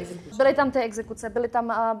byly tam ty exekuce,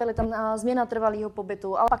 byly tam změna trvalého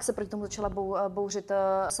pobytu, ale pak se proti tomu začala bouřit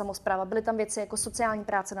samospráva. Byly tam věci jako sociální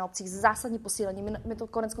práce na obcích, zásadní posílení. My to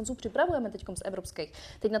konec konců připravujeme teď z evropských.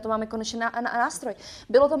 Teď na to máme konečně nástroj.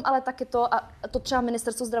 Bylo tam ale taky to, a to třeba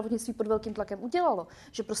ministerstvo zdravotnictví pod velkým tlakem udělalo,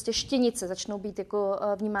 že prostě štěnice začnou být jako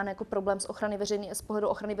vnímány jako problém z pohledu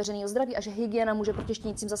ochrany veřejného zdraví a že hygiena může proti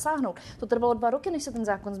štěnicím zasáhnout. To trvalo 2 roky, než se ten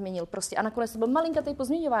zákon změnil. Prostě a nakonec to byl malinkatý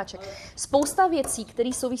pozměňováček. Spousta věcí,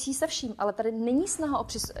 které souvisí se vším, ale tady není snaha o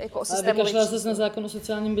systémový. Ale vykašlala se na zákon o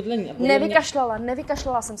sociálním bydlení.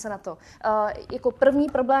 Nevykašlala jsem se na to. Jako první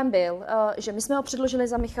problém byl, že my jsme ho předložili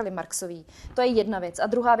za Michaly Marksový. To je jedna věc. A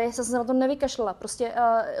druhá věc, jsem se na to nevykašlala. Prostě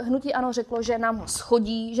hnutí ANO řeklo, že nám ho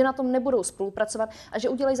schodí, že na tom nebudou spolupracovat a že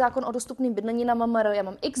udělají zákon o dostupném bydlení na MMR. Já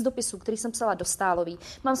mám x dopisů, který jsem psala do Stálový.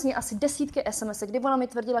 Mám s ní asi desítky SMS, kdy ona mi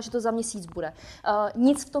tvrdila, že to za měsíc bude.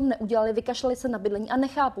 Nic v tom neudělali, vykašlali se na bydlení a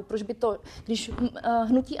nechápu, proč by to, když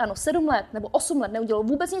hnutí ANO 7 let nebo 8 let neudělalo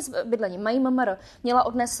vůbec nic bydlení, mají MMR, měla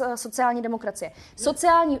odnes sociální demokracie.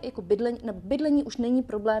 Sociální jako bydlení už není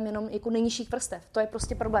problém jenom jako nejnižších vrstev, to je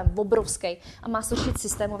prostě problém obrovský a má se řešit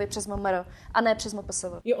systémově přes MMR a ne přes MPSV.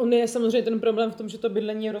 On je samozřejmě ten problém v tom, že to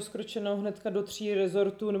bydlení je rozkročeno hnedka do 3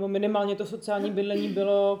 rezortů, nebo minimálně to sociální bydlení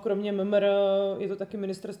bylo, kromě MMR, je to taky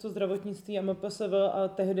ministerstvo zdravotnictví a MPSV a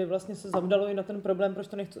tehdy vlastně se zavdalo i na ten problém, proč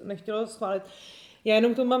to nechtělo schválit. Já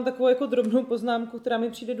jenom k tomu mám takovou jako drobnou poznámku, která mi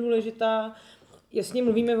přijde důležitá. Jasně,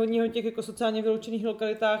 mluvíme hodně o těch jako sociálně vyloučených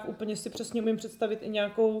lokalitách, úplně si přesně umím představit i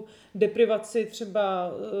nějakou deprivaci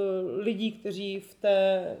třeba lidí, kteří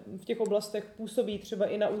v těch oblastech působí třeba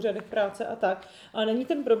i na úřadech práce a tak. Ale není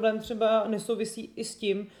ten problém třeba nesouvisí i s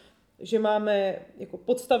tím, že máme jako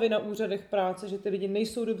podstavy na úřadech práce, že ty lidi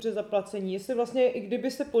nejsou dobře zaplacení. Jestli vlastně, i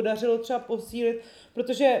kdyby se podařilo třeba posílit,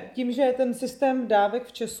 protože tím, že ten systém dávek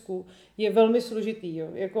v Česku je velmi složitý, jo,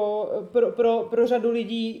 jako pro řadu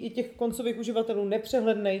lidí i těch koncových uživatelů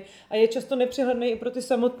nepřehlednej a je často nepřehlednej i pro ty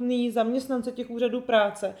samotný zaměstnance těch úřadů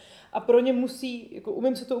práce. A pro ně musí, jako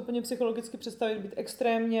umím se to úplně psychologicky představit, být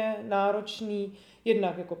extrémně náročný,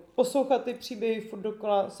 jednak jako poslouchat ty příběhy furt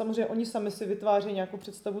dokola, samozřejmě oni sami si vytváří nějakou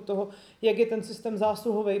představu toho, jak je ten systém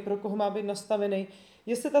zásluhový, pro koho má být nastavený.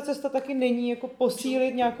 Jestli ta cesta taky není jako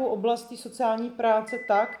posílit nějakou oblast sociální práce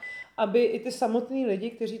tak, aby i ty samotní lidi,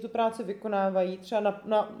 kteří tu práci vykonávají, třeba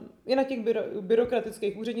i na těch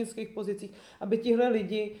byrokratických, úřednických pozicích, aby tihle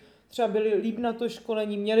lidi třeba byli líp na to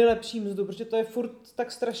školení, měli lepší mzdu, protože to je furt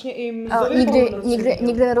tak strašně i mzdově.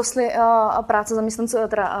 Nikdy nerostly práce zaměstnanců,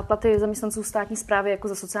 teda platy zaměstnanců státní správy jako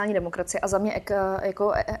za sociální demokracie a za mě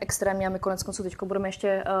jako extrémně a my konec konců teď budeme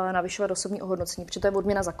ještě navyšovat osobní ohodnocení, protože to je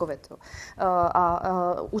odměna za covid. Jo.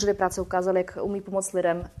 A úřady práce ukázaly, jak umí pomoct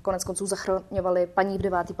lidem, konec konců zachraňovali paní v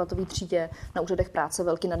 9. platové třídě na úřadech práce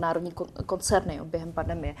velký nadnárodní koncerny jo, během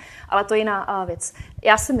pandemie. Ale to je jiná věc.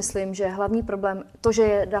 Já si myslím, že hlavní problém, to, že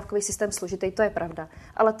je dávkový systém složitý, to je pravda.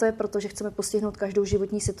 Ale to je proto, že chceme postihnout každou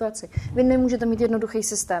životní situaci. Vy nemůžete mít jednoduchý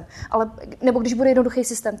systém, nebo když bude jednoduchý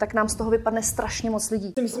systém, tak nám z toho vypadne strašně moc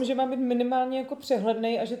lidí. Myslím, že má být minimálně jako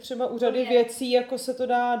přehlednej a že třeba u řady věcí jako se to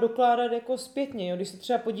dá dokládat jako zpětně. Jo? Když se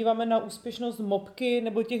třeba podíváme na úspěšnost mopky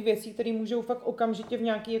nebo těch věcí, které můžou fakt okamžitě v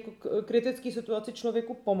nějaké jako kritické situaci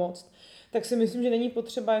člověku pomoct, tak si myslím, že není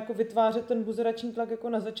potřeba jako vytvářet ten buzerační tlak jako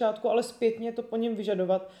na začátku, ale zpětně to po něm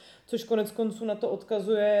vyžadovat, což konec konců na to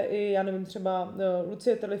odkazuje i, já nevím, třeba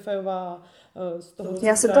Lucie Telifejová z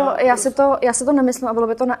toho. Já si to nemyslím a bylo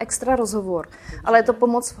by to na extra rozhovor, ale je to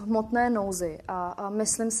pomoc v hmotné nouzi a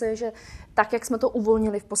myslím si, že tak, jak jsme to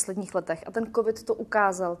uvolnili v posledních letech a ten covid to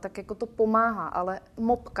ukázal, tak jako to pomáhá, ale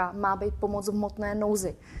mopka má být pomoc v hmotné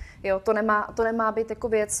nouzi. Jo, to nemá být jako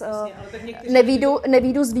věc,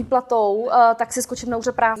 nevídu s výplatou, tak si skočím na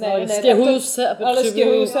úřad práce. Stěhuju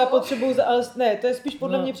se a potřebuju ale ne, to je spíš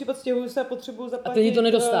podle mě případ stěhuju se a potřebuju zaplatit. A ty to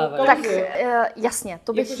nedostávají. Tak jasně,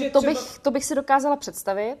 to bych si dokázala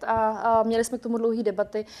představit a měli jsme k tomu dlouhé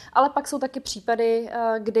debaty, ale pak jsou taky případy,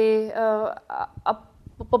 kdy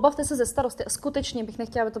pobavte se ze starosty. Skutečně bych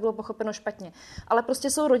nechtěla, aby to bylo pochopeno špatně. Ale prostě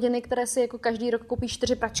jsou rodiny, které si jako každý rok koupí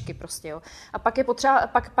 4 pračky prostě, jo. A pak je potřeba,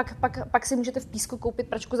 pak si můžete v Písku koupit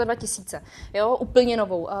pračku za 2000, jo, úplně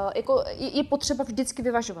novou. Jako je potřeba vždycky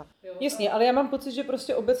vyvažovat. Jasně, ale já mám pocit, že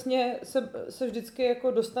prostě obecně se vždycky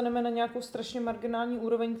jako dostaneme na nějakou strašně marginální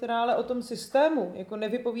úroveň, která ale o tom systému jako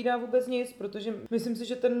nevypovídá vůbec nic, protože myslím si,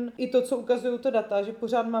 že i to, co ukazují to data, že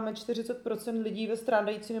pořád máme 40% lidí ve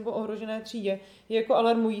strádající nebo ohrožené třídě, je jako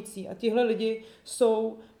alarmující. A tihle lidi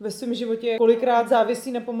jsou ve svém životě kolikrát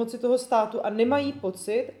závisí na pomoci toho státu a nemají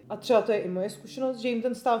pocit, a třeba to je i moje zkušenost, že jim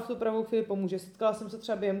ten stát v tu pravou chvíli pomůže. Setkala jsem se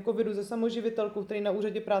třeba během covidu se samoživitelkou, který na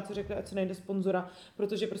úřadě práce řekla, ať se najde sponzora,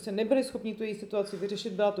 protože prostě nebyli schopni tu její situaci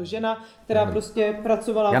vyřešit. Byla to žena, která prostě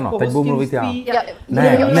pracovala v pohostinství.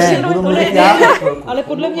 Budu mluvit já. Ale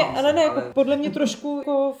podle mě trošku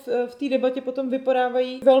jako v té debatě potom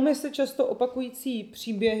vypadávají velmi se často opakující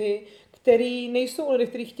příběhy, který nejsou lidé,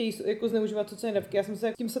 kteří chtějí jako zneužívat sociální dávky. Já jsem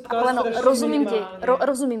se tím setkala strašně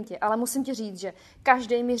rozumím ti, ale musím ti říct, že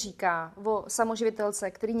každý mi říká o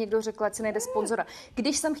samoživitelce, který někdo řekl, ať si najde sponzora.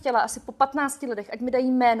 Když jsem chtěla asi po 15 letech, ať mi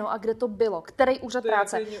dají jméno a kde to bylo, který úřad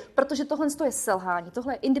práce, protože tohle je selhání,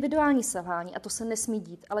 tohle je individuální selhání a to se nesmí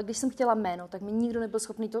dít. Ale když jsem chtěla jméno, tak mi nikdo nebyl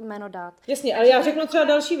schopný to jméno dát. Jasně, ale já řeknu třeba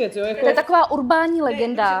další věc. Jo, jako... To je taková urbání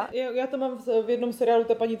legenda. Já to mám v jednom seriálu,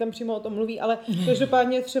 ta paní tam přímo o tom mluví, ale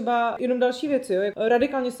každopádně třeba jenom další věci. Jo.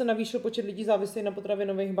 Radikálně se navýšil počet lidí závislých na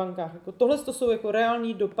potravinových bankách. Jako tohle to jsou jako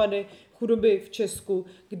reální dopady chudoby v Česku,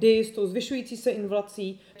 kdy s tou zvyšující se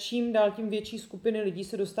inflací čím dál tím větší skupiny lidí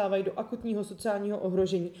se dostávají do akutního sociálního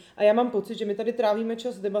ohrožení. A já mám pocit, že my tady trávíme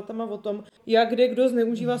čas debatama o tom, jak kde kdo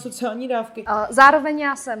zneužívá sociální dávky. Zároveň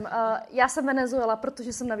já jsem Venezuela,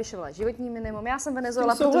 protože jsem navyšovala životní minimum. Já jsem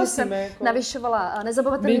Venezuela, protože jsem navyšovala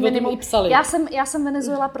nezabavitelný minimum. Já jsem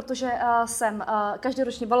Venezuela, protože jsem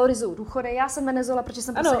každoročně valorizuju důchody. Já jsem Venezuela, protože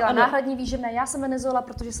jsem prosadila náhradní výživné. Já jsem Venezuela,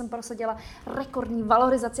 protože jsem prosadila rekordní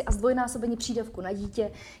valorizaci a zdvojnásobení přídavku na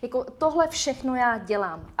dítě. Jako tohle všechno já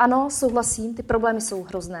dělám. Ano, souhlasím, ty problémy jsou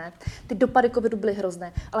hrozné, ty dopady covidu byly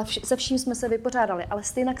hrozné, ale se vším jsme se vypořádali. Ale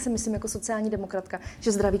stejně si myslím jako sociální demokratka,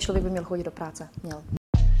 že zdravý člověk by měl chodit do práce. Měl.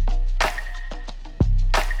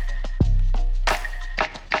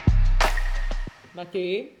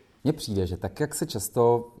 Matěj? Mně přijde, že tak, jak se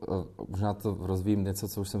často, možná to rozvím něco,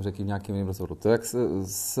 co už jsem řekl v nějakém jiném rozhovoru, to, jak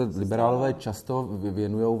se liberálové často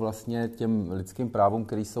věnují vlastně těm lidským právům,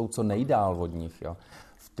 které jsou co nejdál od nich, jo?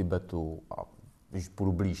 V Tibetu a když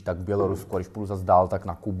půjdu blíž, tak v Bělorusku, a když půjdu zase dál, tak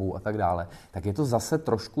na Kubu a tak dále, tak je to zase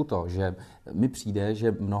trošku to, že mi přijde,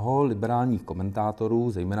 že mnoho liberálních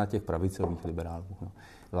komentátorů, zejména těch pravicových liberálů,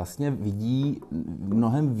 vlastně vidí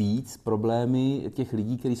mnohem víc problémy těch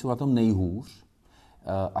lidí, kteří jsou na tom nejhůř,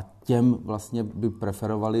 a těm vlastně by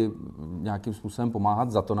preferovali nějakým způsobem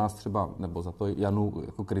pomáhat, za to nás třeba, nebo za to Janu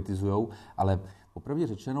jako kritizujou, ale popravdě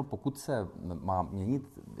řečeno, pokud se má měnit,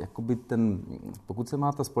 jakoby pokud se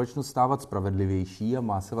má ta společnost stávat spravedlivější a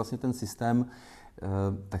má se vlastně ten systém,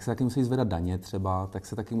 tak se taky musí zvedat daně třeba, tak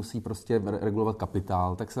se taky musí prostě regulovat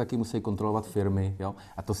kapitál, tak se taky musí kontrolovat firmy, jo?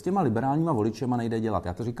 A to s těma liberálníma voličema nejde dělat.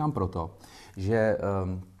 Já to říkám proto, že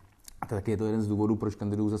a to taky je to jeden z důvodů, proč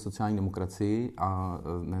kandiduju za sociální demokracii a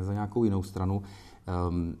ne za nějakou jinou stranu.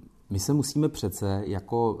 My se musíme přece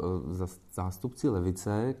jako zástupci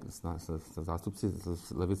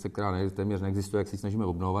levice, která téměř neexistuje, jak si snažíme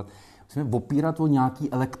obnovovat, musíme opírat o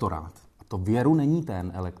nějaký elektorát. A to věru není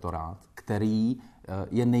ten elektorát, který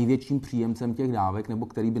je největším příjemcem těch dávek, nebo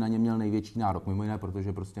který by na ně měl největší nárok. Mimo jiné,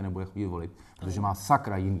 protože prostě nebude chodit volit, protože má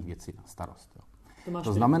sakra jiný věci na starost. Jo.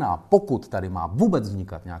 To znamená, pokud tady má vůbec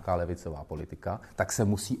vznikat nějaká levicová politika, tak se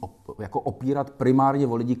musí opírat primárně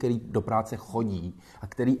o lidi, kteří do práce chodí a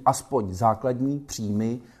kteří aspoň základní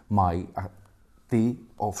příjmy mají. A ty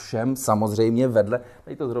ovšem samozřejmě vedle,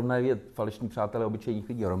 tady to zrovna je falešní přátelé obyčejných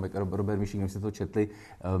lidí, Robert Mišík, když jste to četli,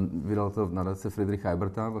 vydal to v nadace Friedricha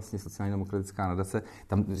Eberta, vlastně sociálně demokratická nadace,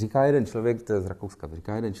 tam říká jeden člověk, to je z Rakouska,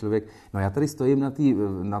 říká jeden člověk, no já tady stojím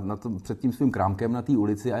před tím svým krámkem na té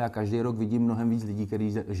ulici a já každý rok vidím mnohem víc lidí,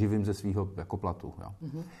 který živím ze svého jako platu,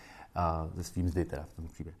 jo? A ze svým mzdy teda v tom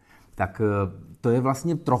případě. Tak to je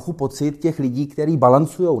vlastně trochu pocit těch lidí, kteří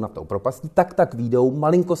balancujou na tou propastí, tak výjdou,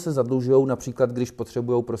 malinko se zadlužujou, například když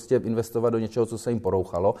potřebují prostě investovat do něčeho, co se jim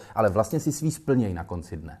porouchalo, ale vlastně si svý splnějí na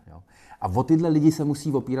konci dne. Jo. A o tyhle lidi se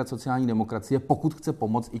musí opírat sociální demokracie, pokud chce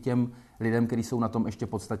pomoct i těm lidem, kteří jsou na tom ještě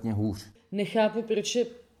podstatně hůř. Nechápu, proč je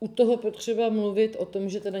u toho potřeba mluvit o tom,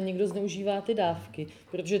 že teda někdo zneužívá ty dávky,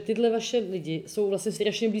 protože tyhle vaše lidi jsou vlastně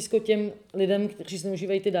strašně blízko těm lidem, kteří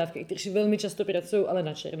zneužívají ty dávky, kteří velmi často pracují, ale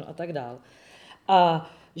na černo a tak dál. A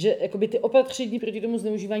že jakoby ty opatření proti tomu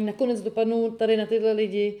zneužívání nakonec dopadnou tady na tyhle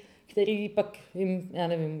lidi, který pak jim, já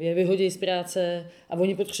nevím, je vyhodí z práce a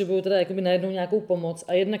oni potřebují teda jakoby najednou nějakou pomoc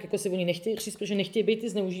a jednak jako si oni nechtějí říct, protože nechtějí být ty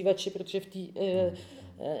zneužívači, protože v té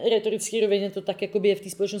retorické rovině to tak jakoby je v té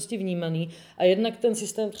společnosti vnímaný a jednak ten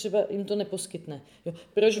systém třeba jim to neposkytne. Jo.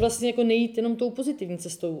 Proč vlastně jako nejít jenom tou pozitivní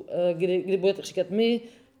cestou, kdy budete říkat, my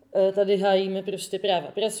tady hájíme prostě práva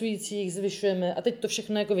pracujících, zvyšujeme a teď to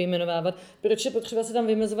všechno jako vyjmenovávat. Proč je potřeba se tam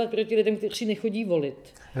vymezovat proti lidem, kteří nechodí volit?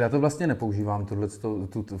 Já to vlastně nepoužívám,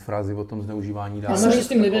 tu frázi o tom zneužívání dávek. Já jsem s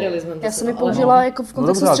tím liberalismem. Já jsem ji použila jako v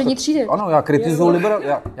kontextu střední třídy. Ano, já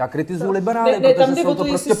kritizuju liberály, protože jsou to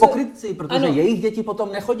prostě pokrytci, protože jejich děti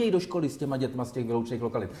potom nechodí do školy s těma dětma z těch vyloučených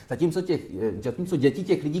lokalit. Zatímco děti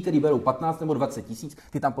těch lidí, kteří berou 15 nebo 20 tisíc,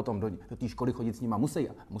 ty tam potom do té školy chodit s nima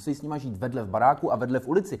musí s nima žít vedle v baráku a vedle v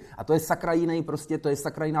ulici. A to je sakra jiný, prostě to je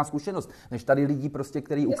sakra jiná zkušenost, než tady lidi prostě,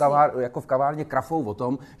 kteří jako v kavárně krafou o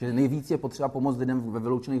tom, že nejvíc je potřeba pomoct lidem ve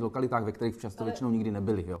vyloučených lokalitách, ve kterých často většinou nikdy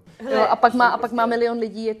nebyli, jo. A pak má milion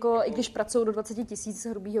lidí, jako i když pracují do 20 tisíc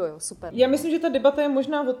hrubýho, jo, super. Já myslím, že ta debata je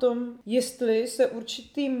možná o tom, jestli se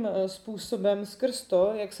určitým způsobem skrz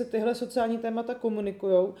to, jak se tyhle sociální témata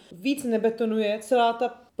komunikujou, víc nebetonuje celá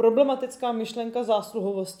ta problematická myšlenka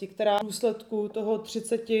zásluhovosti, která v důsledku toho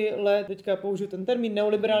 30 let, teďka použiju ten termín,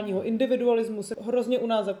 neoliberálního individualismu se hrozně u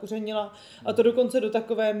nás zakořenila a to dokonce do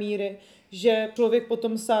takové míry, že člověk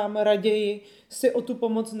potom sám raději si o tu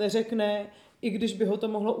pomoc neřekne, i když by ho to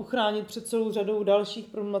mohlo uchránit před celou řadou dalších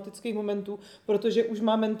problematických momentů, protože už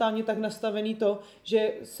má mentálně tak nastavený to,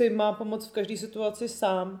 že si má pomoct v každé situaci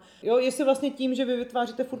sám. Jo, jestli vlastně tím, že vy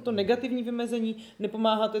vytváříte furt to negativní vymezení,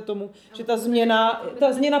 nepomáháte tomu, že ta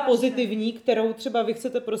změna pozitivní, kterou třeba vy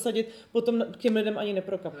chcete prosadit, potom k těm lidem ani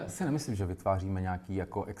neprokapne. Já si nemyslím, že vytváříme nějaký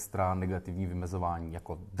jako extra negativní vymezování.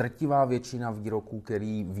 Jako drtivá většina výroků,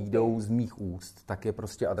 který výjdou z mých úst, tak je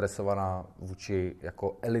prostě adresovaná vůči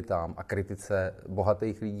jako elitám a kritice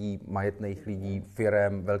bohatých lidí, majetných lidí,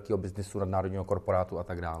 firem, velkého biznisu, nadnárodního korporátu a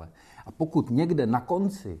tak dále. A pokud někde na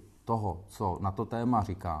konci toho, co na to téma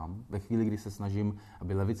říkám, ve chvíli, kdy se snažím,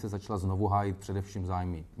 aby levice začala znovu hájit především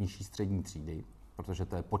zájmy nižší střední třídy, protože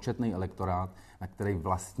to je početný elektorát, na který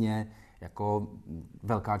vlastně jako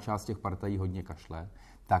velká část těch partají hodně kašle,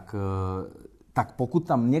 tak pokud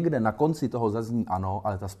tam někde na konci toho zazní ano,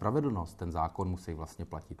 ale ta spravedlnost, ten zákon musí vlastně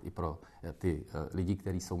platit i pro ty lidi,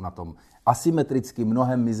 kteří jsou na tom asymetricky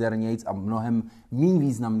mnohem mizernějc a mnohem méně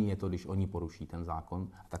významný je to, když oni poruší ten zákon.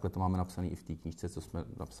 A takhle to máme napsané i v té knížce, co jsme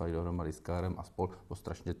napsali dohromady s Kellerem a spol. To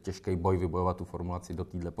strašně těžký boj vybojovat tu formulaci do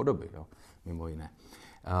téhle podoby, jo, mimo jiné.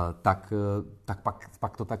 Tak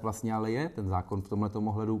pak to tak vlastně ale je. Ten zákon v tomhletom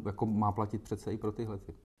ohledu jako má platit přece i pro tyhle.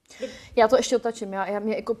 Já to ještě otačím.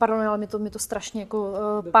 Ale mi to strašně jako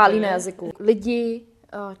pálí na jazyku. Lidi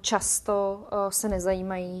často se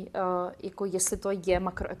nezajímají, jako jestli to je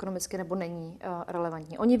makroekonomicky nebo není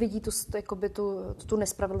relevantní. Oni vidí tu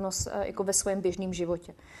nespravedlnost jako ve svém běžném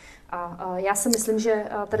životě. A já si myslím, že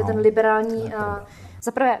tady ten liberální...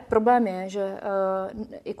 Zaprvé problém je, že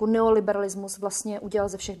jako neoliberalismus vlastně udělal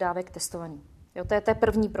ze všech dávek testovaný. Jo, to je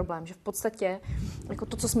první problém, že v podstatě jako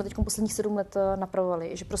to, co jsme teď posledních 7 let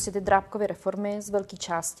napravovali, že prostě ty drábkové reformy z velké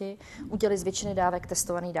části udělaly z většiny dávek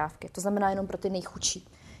testované dávky. To znamená jenom pro ty nejchudší.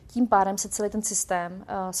 Tím pádem se celý ten systém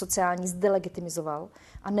sociální zdelegitimizoval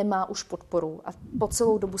a nemá už podporu. A po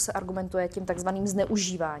celou dobu se argumentuje tím takzvaným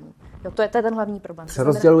zneužíváním. Jo, to je ten hlavní problém.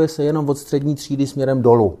 Přerozděluje se jenom od střední třídy směrem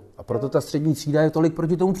dolů. A proto ta střední třída je tolik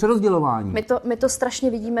proti tomu přerozdělování. My to strašně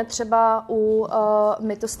vidíme třeba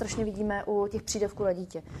u těch přídavků na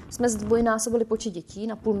dítě. Jsme zdvojnásobili počet dětí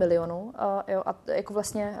na 500 000, jo, a jako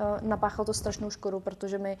vlastně napáchal to strašnou škodu,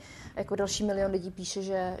 protože mi jako další 1 000 000 lidí píše,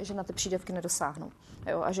 že na ty přídavky nedosáhnou.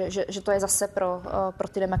 Jo, a že to je zase pro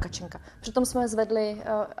ty Demakačenka. Přitom jsme zvedli,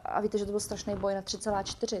 a víte, že to byl strašný boj na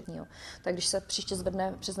 3,4 dní. Jo. Tak když se příště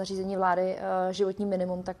zvedne přes nařízení vlády životní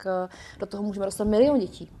minimum, tak do toho můžeme dostat 1 000 000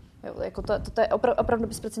 dětí. Jo, jako to je opravdu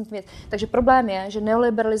bezprecedentní věc. Takže problém je, že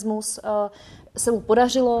neoliberalismus se mu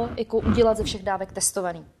podařilo jako udělat ze všech dávek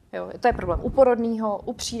testovaný. Jo, to je problém u porodného,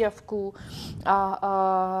 u přídavků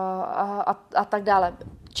a tak dále.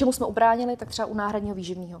 Čemu jsme ubránili, tak třeba u náhradního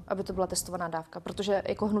výživného, aby to byla testovaná dávka, protože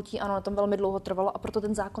jako hnutí ANO na tom velmi dlouho trvalo a proto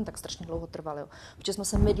ten zákon tak strašně dlouho trval, jo. Protože jsme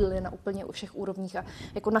se mydlili na úplně u všech úrovních a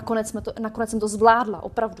jako nakonec jsem to zvládla,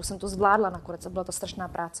 opravdu jsem to zvládla nakonec a byla to strašná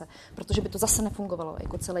práce, protože by to zase nefungovalo,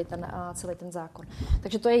 jako celý ten zákon.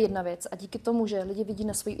 Takže to je jedna věc a díky tomu, že lidi vidí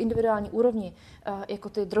na své individuální úrovni jako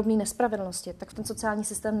ty drobné nespravedlnosti, tak v ten sociální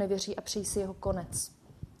systém nevěří a přejí si jeho konec.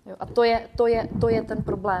 Jo, a to je ten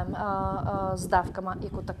problém s dávkama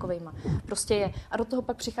jako takovejma. Prostě je. A do toho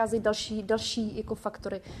pak přicházejí další jako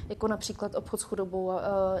faktory, jako například obchod s chudobou,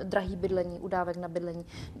 drahý bydlení, dávek na bydlení.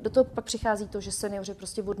 Do toho pak přichází to, že seniori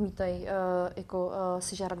prostě odmítají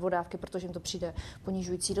si žádat o dávky, protože jim to přijde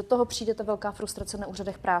ponižující. Do toho přijde ta velká frustrace na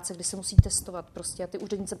úřadech práce, kdy se musí testovat prostě a ty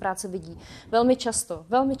úřednice práce vidí. Velmi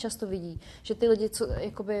často vidí, že ty lidi, co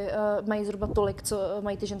jakoby, mají zhruba tolik, co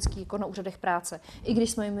mají ty ženský jako na úřadech práce. I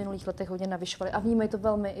když jsme v minulých letech hodně navyšovali a vnímají to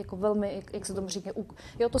velmi, jak se tomu říká,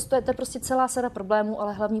 jo, to je prostě celá sada problémů,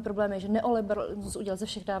 ale hlavní problém je, že neoliberalismus udělal ze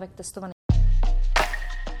všech dávek testovaný.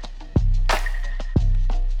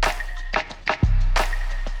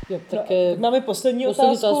 Jo, tak máme poslední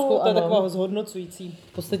otázku, to je taková zhodnocující.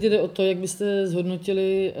 V podstatě jde o to, jak byste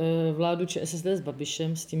zhodnotili vládu ČSSD s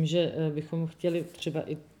Babišem, s tím, že bychom chtěli třeba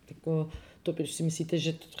i jako to, proč si myslíte,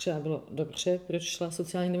 že to třeba bylo dobře, proč šla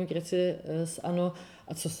sociální demokracie s ANO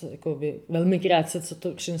a co se jakoby, velmi krátce, co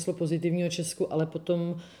to přineslo pozitivního Česku, ale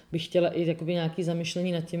potom bych chtěla i jakoby, nějaké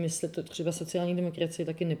zamyšlení nad tím, jestli to třeba sociální demokracie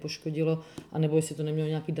taky nepoškodilo, anebo jestli to nemělo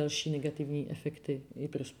nějaké další negativní efekty i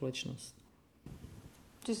pro společnost.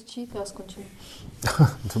 Ty začít, já skončím.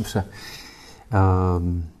 Dobře.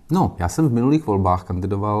 Já jsem v minulých volbách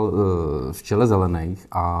kandidoval v čele Zelených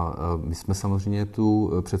a my jsme samozřejmě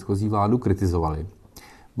tu předchozí vládu kritizovali.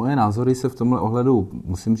 Moje názory se v tomhle ohledu,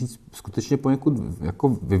 musím říct, skutečně poněkud jako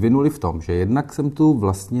vyvinuly v tom, že jednak jsem tu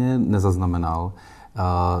vlastně nezaznamenal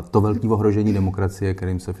to velké ohrožení demokracie,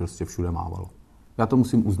 kterým se prostě všude mávalo. Já to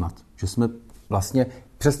musím uznat, že jsme vlastně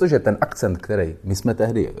Přestože ten akcent, který my jsme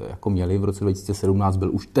tehdy jako měli v roce 2017,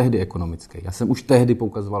 byl už tehdy ekonomický. Já jsem už tehdy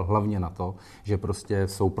poukazoval hlavně na to, že prostě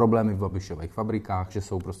jsou problémy v Babišových fabrikách, že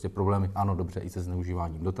jsou prostě problémy, ano, dobře, i se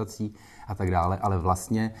zneužíváním dotací a tak dále, ale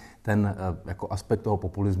vlastně ten jako aspekt toho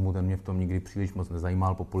populismu, ten mě v tom nikdy příliš moc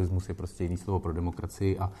nezajímal. Populismus je prostě jiný slovo pro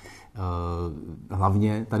demokracii a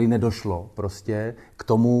hlavně tady nedošlo prostě k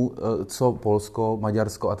tomu, co Polsko,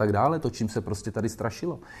 Maďarsko a tak dále, to, čím se prostě tady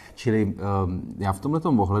strašilo. Čili já v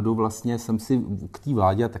tomhletom ohledu vlastně jsem si k té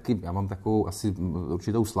vládě taky, já mám takovou asi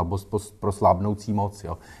určitou slabost pro slábnoucí moc.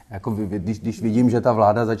 Jo. Jako když vidím, že ta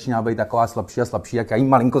vláda začíná být taková slabší a slabší, jak já jí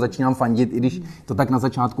malinko začínám fandit, i když to tak na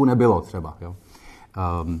začátku nebylo třeba. Jo.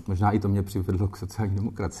 Možná i to mě přivedlo k sociální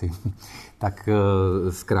demokracii. Tak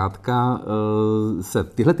zkrátka se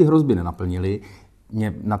tyhle ty hrozby nenaplnily.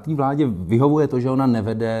 Mě na té vládě vyhovuje to, že ona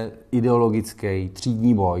nevede ideologický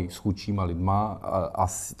třídní boj s chudšíma lidma a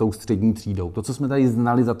s tou střední třídou. To, co jsme tady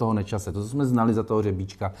znali za toho Nečase, to, co jsme znali za toho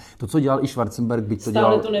Řebíčka, to, co dělal i Schwarzenberg, byť to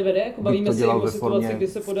dělal... Stále to nevede? Jako bavíme se o situaci, kdy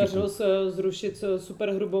se podařilo zrušit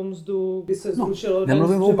superhrubou mzdu, kdy se zrušilo...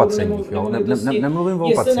 Nemluvím o opatřeních, jo? Nemluvím o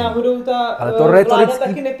opatřeních. Jestli náhodou ta ale vláda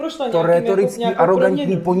taky neprošla to rétorický, nějakou arrogantní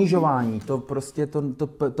proměnu. ponižování, to prostě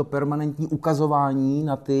to permanentní ukazování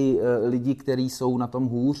na ty lidi, kteří jsou na tom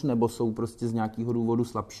hůř, nebo jsou prostě z nějakého důvodu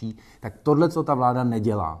slabší, tak tohle, co ta vláda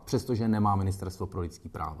nedělá, přestože nemá ministerstvo pro lidský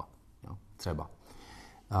práva. Jo, třeba.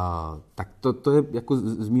 Tak to je jako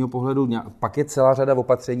z mýho pohledu, pak je celá řada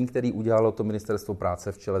opatření, které udělalo to ministerstvo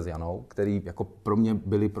práce v čele s Janou, které jako pro mě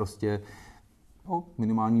byly prostě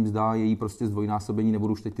minimální mzda, její prostě zdvojnásobení,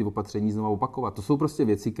 nebudu už teď ty opatření znovu opakovat. To jsou prostě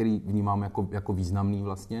věci, které vnímám jako významný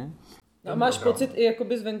vlastně. A máš pocit i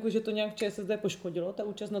jakoby zvenku, že to nějak v ČSSD poškodilo, ta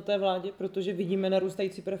účast na té vládě, protože vidíme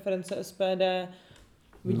narůstající preference SPD,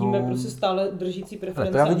 vidíme prostě stále držící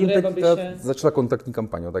preference Andreje Babiše. Teď začala kontaktní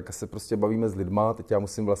kampaň, tak se prostě bavíme s lidma, teď já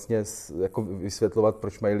musím vlastně jako vysvětlovat,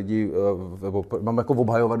 proč mají lidi, mám jako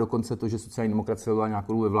obhajovat dokonce to, že sociální demokracie byla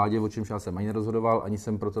nějakou ve vládě, o čemž já jsem ani nerozhodoval, ani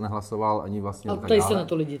jsem proto nehlasoval, ani vlastně. A ptají se na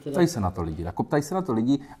to lidi teda. Ptají se na to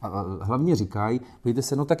lidi a hlavně říkají, pojďte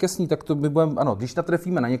se, no tak jasný, tak to my budeme, ano, když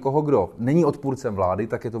natrefíme na někoho, kdo není odpůrcem vlády,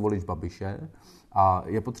 tak je to volič Babiše a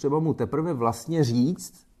je potřeba mu teprve vlastně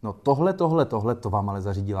říct, no tohle, to vám ale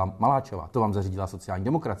zařídila Maláčová, to vám zařídila sociální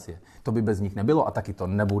demokracie. To by bez nich nebylo a taky to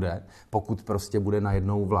nebude, pokud prostě bude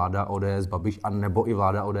najednou vláda ODS Babiš a nebo i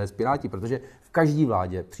vláda ODS Piráti, protože v každé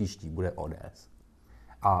vládě příští bude ODS.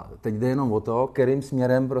 A teď jde jenom o to, kterým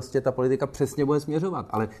směrem prostě ta politika přesně bude směřovat.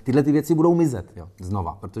 Ale tyhle ty věci budou mizet, jo,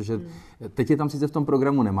 znova, protože teď je tam sice v tom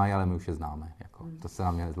programu nemají, ale my už je známe. Jako, to se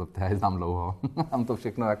na mě nezlobte, já je znám dlouho. Tam to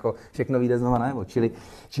všechno vyjde znova najevo.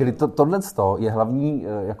 Čili tohleto je hlavní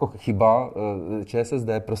jako chyba ČSSD,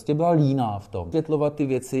 prostě byla líná v tom. Vysvětlovat ty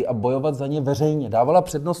věci a bojovat za ně veřejně. Dávala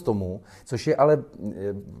přednost tomu, což je ale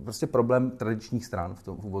prostě problém tradičních stran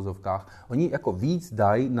v uvozovkách. Oni jako víc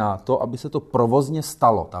dají na to, aby se to provozně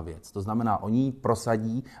stalo ta věc. To znamená, oni ji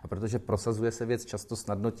prosadí, a protože prosazuje se věc často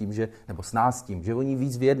snadno tím, nebo s nás tím, že oni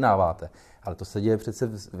víc vyjednáváte. Ale to se děje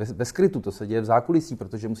přece ve skrytu, to se děje v zákulisí,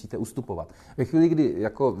 protože musíte ustupovat. Ve chvíli, kdy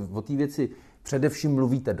jako o té věci především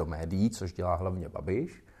mluvíte do médií, což dělá hlavně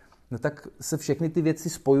Babiš, no tak se všechny ty věci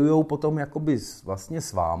spojujou potom jakoby vlastně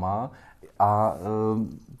s váma a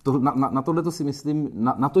na tohleto si myslím,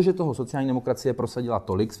 na to, že toho sociální demokracie prosadila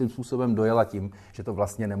tolik, svým způsobem dojela tím, že to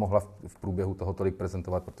vlastně nemohla v průběhu toho tolik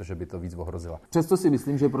prezentovat, protože by to víc ohrozila. Přesto si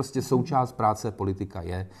myslím, že prostě součást práce politika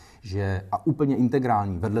je, že a úplně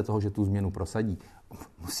integrální, vedle toho, že tu změnu prosadí,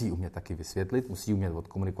 musí umět taky vysvětlit, musí umět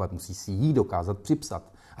odkomunikovat, musí si ji dokázat připsat.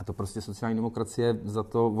 A to prostě sociální demokracie za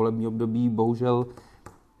to volební období bohužel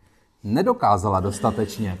nedokázala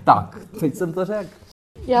dostatečně. Tak, teď jsem to řekl.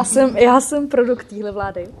 Já jsem produkt téhle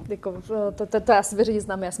vlády. Jako, to já si veřejně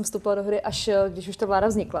znám. Já jsem vstoupila do hry, až když už ta vláda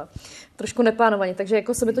vznikla. Trošku neplánovaně, takže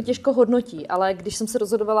jako se mi to těžko hodnotí, ale když jsem se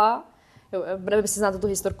rozhodovala, nevím, jestli znáte tu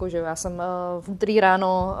historku, že já jsem v úterý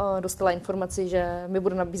ráno dostala informaci, že mi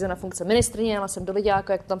bude nabízena funkce ministryně, jela jsem do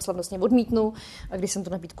Liďáka, jak to tam slavnostně odmítnu, a když jsem tu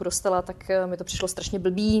nabídku dostala, tak mi to přišlo strašně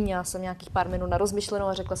blbý, měla jsem nějakých pár minut na rozmyšlenou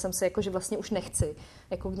a řekla jsem si, jako, že vlastně už nechci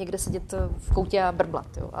jako někde sedět v koutě a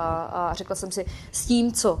brblat. Jo. A řekla jsem si, s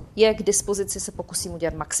tím, co je k dispozici, se pokusím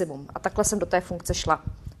udělat maximum. A takhle jsem do té funkce šla.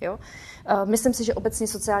 Jo. Myslím si, že obecně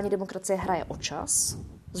sociální demokracie hraje o čas,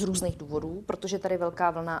 z různých důvodů, protože tady je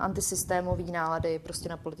velká vlna antisystémový nálady prostě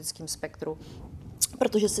na politickém spektru,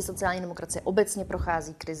 protože si sociální demokracie obecně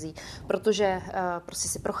prochází krizí, protože prostě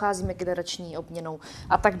si procházíme generační obměnou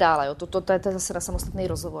a tak dále. Jo. To je zase na samostatný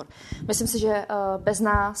rozhovor. Myslím si, že bez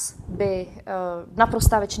nás by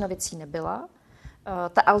naprostá většina věcí nebyla.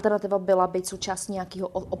 Ta alternativa byla být součástí nějakého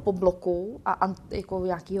opobloku a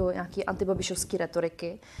nějaký antibabišovský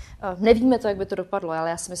retoriky. Nevíme to, jak by to dopadlo, ale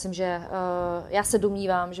já si myslím, že já se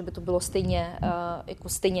domnívám, že by to bylo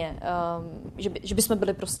stejně, že bychom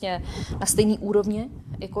byli prostě na stejný úrovni,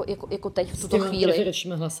 jako teď v tuto chvíli.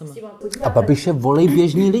 A Babiše volej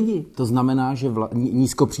běžní lidi, to znamená, že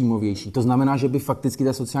nízkopříjmovější, to znamená, že by fakticky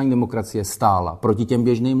ta sociální demokracie stála proti těm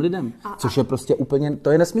běžným lidem, což je prostě úplně,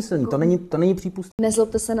 to je nesmyslný, to není přípustné.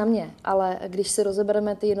 Nezlobte se na mě, ale když si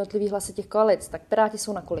rozebereme ty jednotlivý hlasy těch koalic, tak Piráti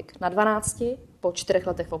jsou na kolik? Na 12, po 4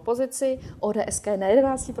 letech v opozici, ODS je na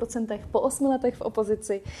 11%, po 8 letech v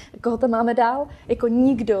opozici. Koho tam máme dál? Jako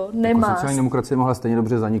nikdo nemá. Jako sociální demokracie mohla stejně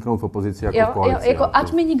dobře zaniknout v opozici jako v koalici.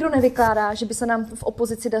 Ať mi nikdo nevykládá, že by se nám v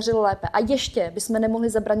opozici dařilo lépe. A ještě bychom nemohli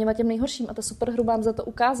zabraňovat těm nejhorším. A ta Superhrubá nám za to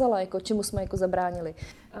ukázala, jako čemu jsme jako zabránili.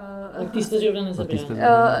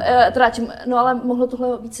 No ale mohlo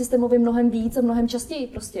tohle být systémově mnohem víc a mnohem častěji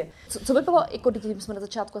prostě. Co by bylo, jako když jsme na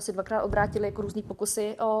začátku asi 2krát obrátili jako různý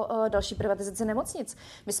pokusy o další privatizaci nemocnic.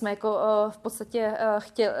 My jsme jako v podstatě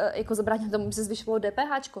chtěli jako zabránit tomu, aby se zvyšovalo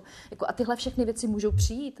DPHčko. Jako a tyhle všechny věci můžou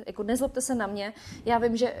přijít. Jako nezlobte se na mě. Já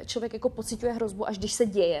vím, že člověk jako pociťuje hrozbu, až když se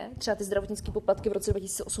děje. Třeba ty zdravotnické poplatky v roce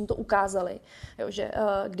 2008 to ukázaly, jo, že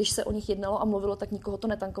když se o nich jednalo a mluvilo, tak nikoho to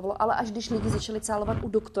netankovalo, ale až když lidi začali cálovat u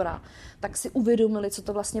doktora, tak si uvědomili, co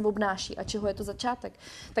to vlastně obnáší a čeho je to začátek.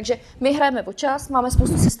 Takže my hrajeme o čas, máme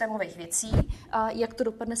spoustu systémových věcí a jak to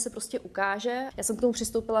dopadne, se prostě ukáže. Já jsem k tomu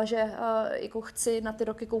přistoupila, že jako chci na ty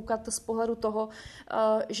roky koukat z pohledu toho,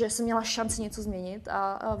 že jsem měla šanci něco změnit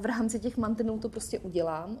a v rámci těch mantinů to prostě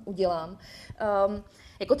udělám.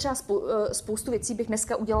 Jako třeba spoustu věcí bych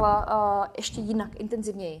dneska udělala ještě jinak,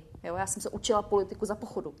 intenzivněji. Jo? Já jsem se učila politiku za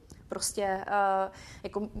pochodu. Prostě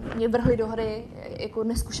jako mě vrhli do hry jako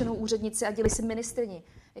neskušenou úřednici a děli si ministryni.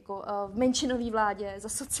 Jako v menšinové vládě za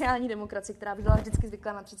sociální demokracii, která byla vždycky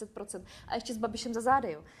zvyklá na 30%. A ještě s Babišem za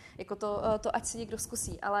zády. Jo. Jako to ať si někdo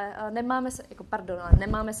zkusí. Ale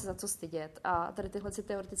nemáme se za co stydět. A tady tyhle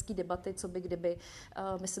teoretické debaty, co by kdyby,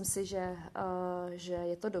 myslím si, že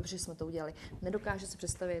je to dobře, že jsme to udělali. Nedokážu si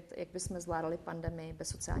představit, jak bychom zvládali pandemii bez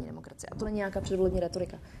sociální demokracie. A to není nějaká předvolební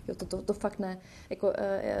retorika. Jo, to fakt ne. Jako,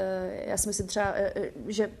 já si myslím třeba,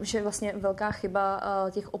 že vlastně velká chyba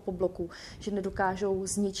těch opobloků, že nedokážou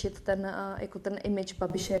zničit ten image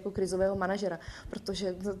Babiše jako krizového manažera,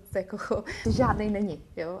 protože to jako žádnej není.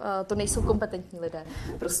 Jo? To nejsou kompetentní lidé.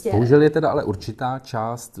 Prostě... Bohužel je teda ale určitá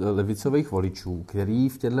část levicových voličů, který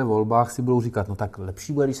v těchto volbách si budou říkat, no tak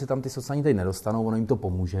lepší bude, když se tam ty sociální tady nedostanou, ono jim to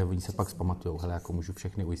pomůže, oni se pak zpamatujou. Hele, jako můžu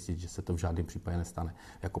všechny ujistit, že se to v žádném případě nestane.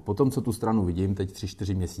 Jako potom, co tu stranu vidím, teď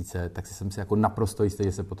 3-4 měsíce, tak jsem si jako naprosto jistý,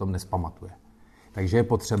 že se potom nespamatuje. Takže je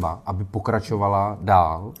potřeba, aby pokračovala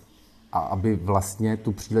dál a aby vlastně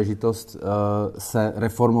tu příležitost se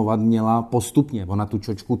reformovat měla postupně. Ona tu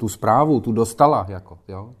čočku, tu zprávu, tu dostala, jako,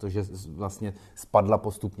 jo? To, že vlastně spadla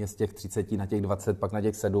postupně z těch 30 na těch 20, pak na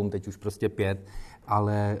těch 7, teď už prostě 5,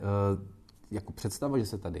 ale jako představa, že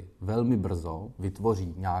se tady velmi brzo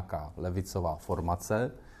vytvoří nějaká levicová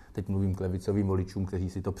formace, teď mluvím k levicovým voličům, kteří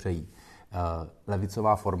si to přejí,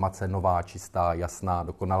 levicová formace, nová, čistá, jasná,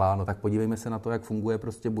 dokonalá, no tak podívejme se na to, jak funguje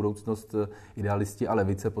prostě budoucnost idealisti a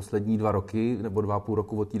levice poslední 2 roky nebo 2,5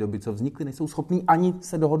 roku od té doby, co vznikly, nejsou schopní ani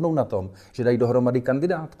se dohodnout na tom, že dají dohromady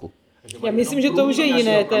kandidátku. Já myslím, že to už je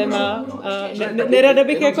jiné téma. Nerada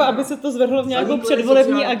bych, jako, aby se to zvrhlo v nějakou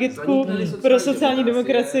předvolební agitku pro sociální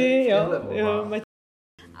demokracii. Jo.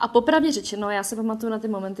 A popravdě řečeno, já se pamatuju na ty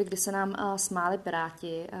momenty, kdy se nám smáli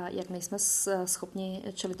Piráti, jak nejsme schopni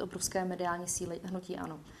čelit obrovské mediální síly hnutí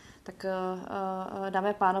ANO. Tak dámy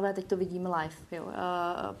a pánové, teď to vidíme live. Jo.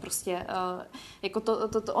 Prostě jako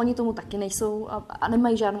to oni tomu taky nejsou a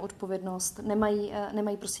nemají žádnou odpovědnost,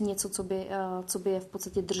 nemají prostě něco, co by je v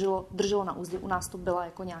podstatě drželo na úzdě. U nás to byla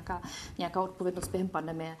jako nějaká odpovědnost během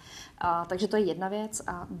pandemie. Takže to je jedna věc.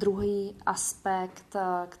 A druhý aspekt,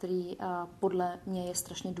 který podle mě je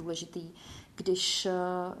strašně důležitý, když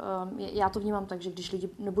já to vnímám tak, že když lidi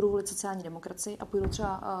nebudou volit sociální demokracii a půjdou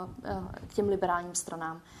třeba k těm liberálním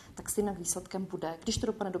stranám, tak stejným výsledkem bude, když to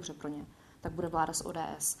dopadne dobře pro ně, tak bude vláda s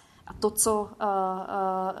ODS. A to, co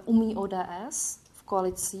umí ODS v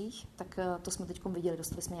koalicích, tak to jsme teď viděli,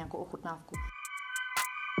 dostali jsme nějakou ochutnávku.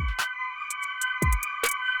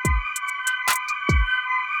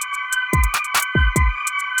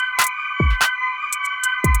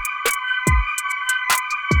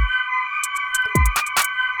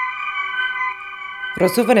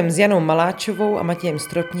 Rozhovorem s Janou Maláčovou a Matějem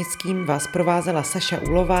Stropnickým vás provázela Saša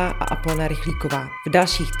Ulová a Apolona Rychlíková. V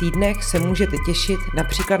dalších týdnech se můžete těšit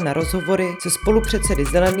například na rozhovory se spolupředsedy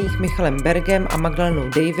Zelených Michalem Bergem a Magdalenou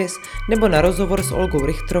Davis nebo na rozhovor s Olgou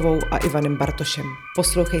Richtrovou a Ivanem Bartošem.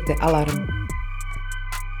 Poslouchejte Alarm.